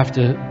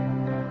to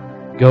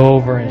go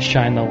over and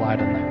shine the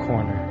light on that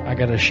corner. I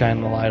got to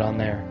shine the light on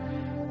there.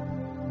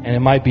 And it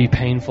might be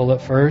painful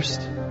at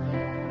first,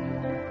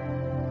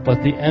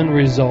 but the end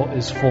result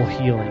is full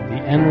healing.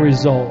 The end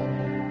result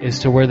is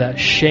to where that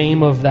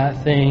shame of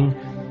that thing,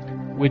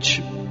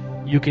 which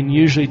you can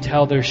usually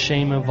tell there's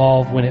shame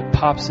involved when it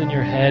pops in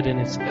your head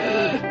and it's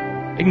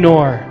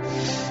ignore.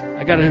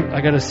 I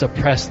gotta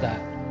suppress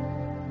that.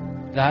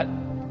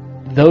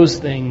 Those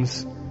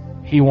things,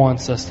 He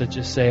wants us to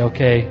just say,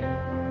 okay,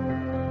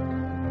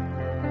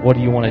 what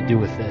do you want to do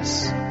with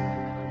this?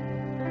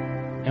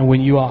 And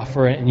when you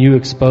offer it and you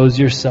expose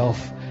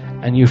yourself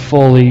and you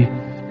fully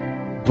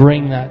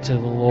bring that to the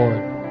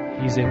Lord,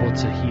 He's able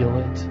to heal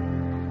it.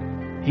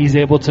 He's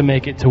able to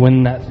make it to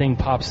when that thing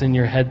pops in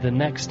your head the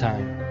next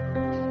time,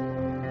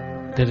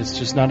 that it's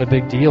just not a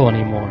big deal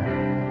anymore.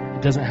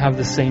 It doesn't have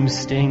the same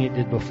sting it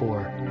did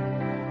before.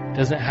 It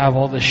doesn't have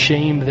all the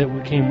shame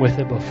that came with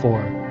it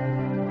before.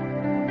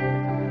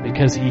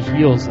 Because He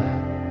heals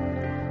that.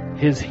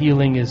 His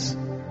healing it's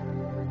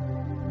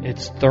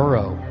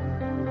thorough.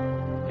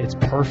 It's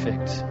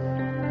perfect.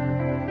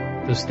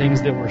 Those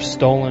things that were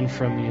stolen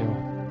from you,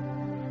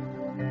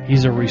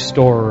 He's a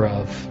restorer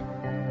of.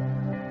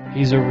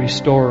 He's a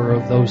restorer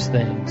of those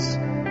things.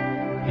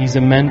 He's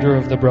a mender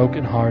of the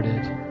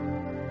brokenhearted.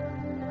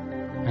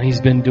 And He's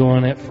been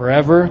doing it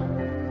forever.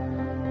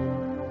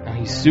 And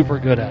He's super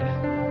good at it.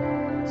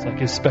 It's like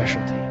His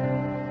specialty.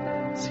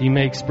 So He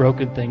makes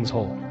broken things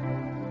whole.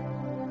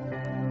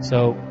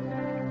 So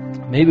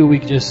maybe we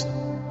just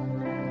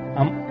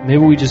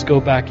go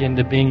back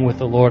into being with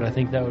the Lord. I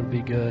think that would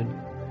be good.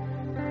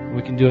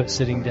 We can do it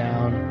sitting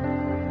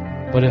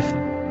down. But if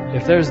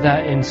there's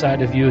that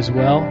inside of you as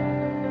well,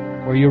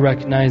 where you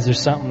recognize there's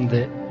something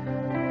that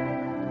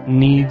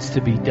needs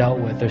to be dealt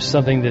with, there's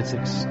something that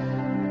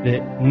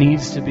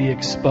needs to be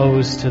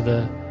exposed to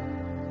the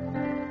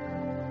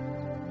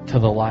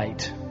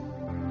light,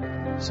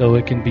 so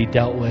it can be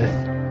dealt with.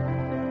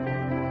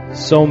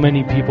 So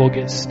many people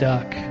get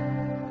stuck.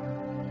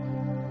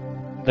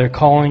 Their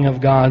calling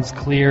of God's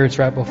clear. It's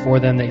right before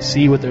them. They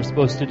see what they're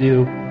supposed to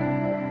do,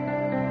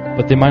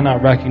 but they might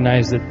not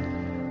recognize that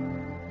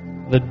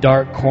the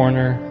dark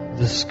corner,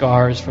 the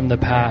scars from the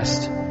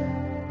past,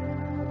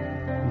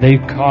 they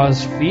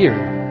cause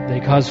fear. They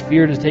cause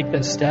fear to take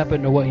that step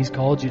into what He's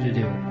called you to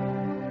do.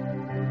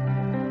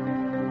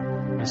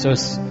 And so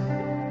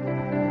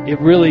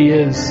it really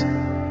is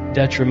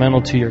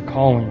detrimental to your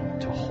calling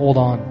to hold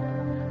on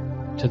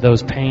to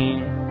those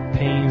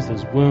pains,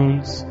 those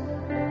wounds.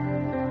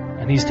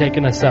 And He's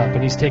taken us up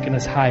and He's taken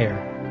us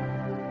higher.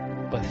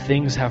 But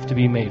things have to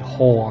be made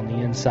whole on the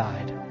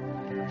inside.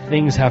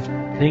 Things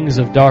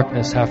of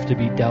darkness have to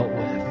be dealt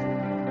with.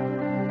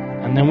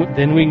 And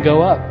then we can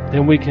go up.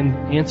 Then we can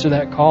answer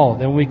that call.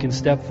 Then we can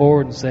step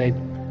forward and say,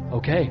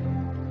 okay,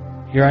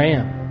 here I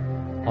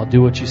am. I'll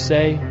do what you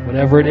say.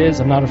 Whatever it is,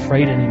 I'm not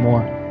afraid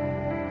anymore.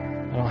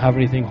 I don't have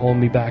anything holding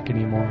me back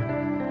anymore.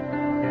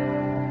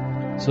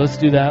 So let's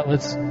do that.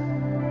 Let's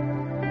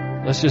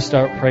just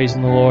start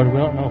praising the Lord. We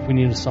don't know if we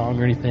need a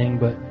song or anything,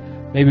 but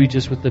maybe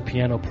just with the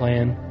piano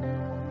playing,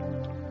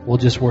 we'll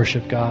just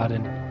worship God.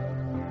 And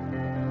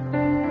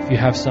if you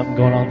have something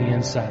going on the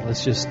inside,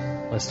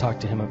 let's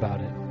talk to Him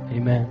about it.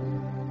 Amen.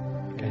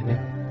 Okay,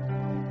 Nick.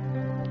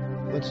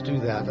 Let's do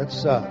that.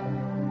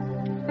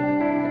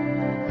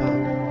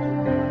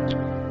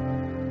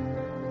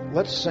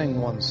 Let's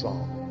sing one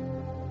song.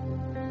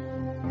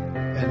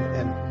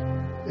 And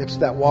it's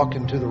that walk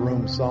into the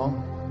room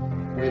song.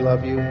 We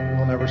love you.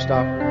 We'll never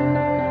stop.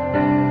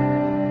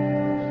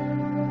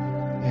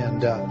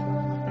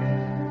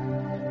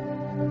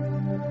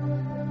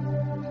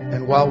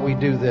 And while we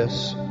do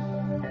this,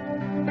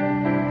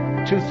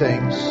 two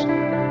things.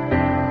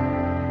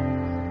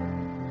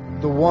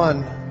 The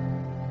one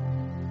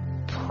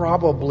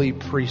probably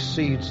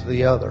precedes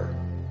the other.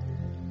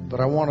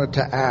 But I wanted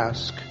to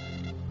ask,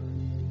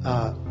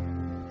 are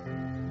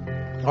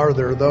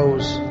there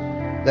those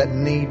that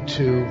need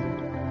to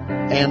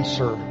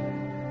answer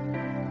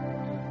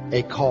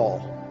a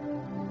call?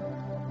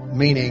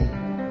 Meaning,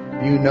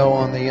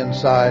 on the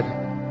inside,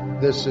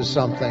 this is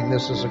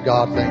a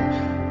God thing.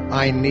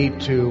 I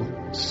need to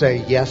say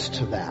yes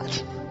to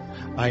that.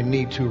 I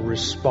need to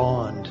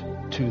respond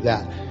to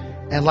that.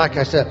 And like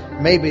I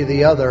said, maybe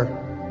the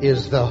other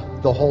is the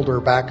holder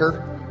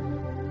backer.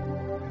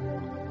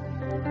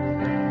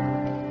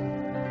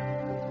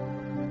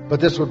 But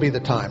this would be the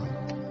time.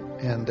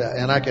 And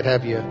I could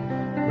have you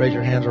raise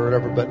your hands or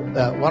whatever, but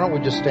why don't we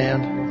just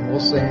stand and we'll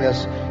sing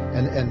this.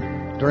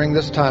 And during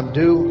this time,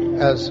 do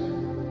as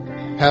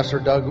Pastor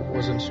Doug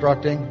was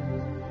instructing.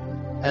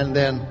 And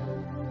then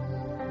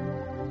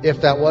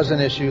if that was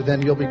an issue,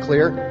 then you'll be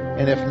clear.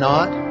 And if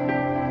not,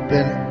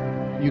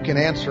 then you can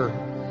answer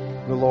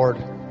the Lord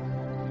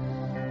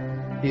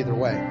either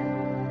way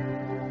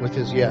with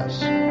his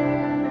yes.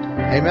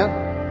 Amen?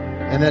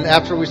 And then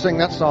after we sing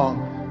that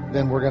song,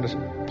 then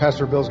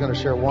Pastor Bill's going to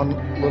share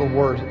one little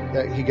word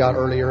that he got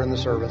earlier in the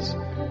service.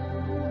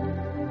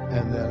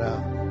 And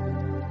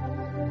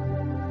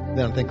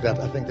then I think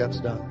that's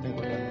done.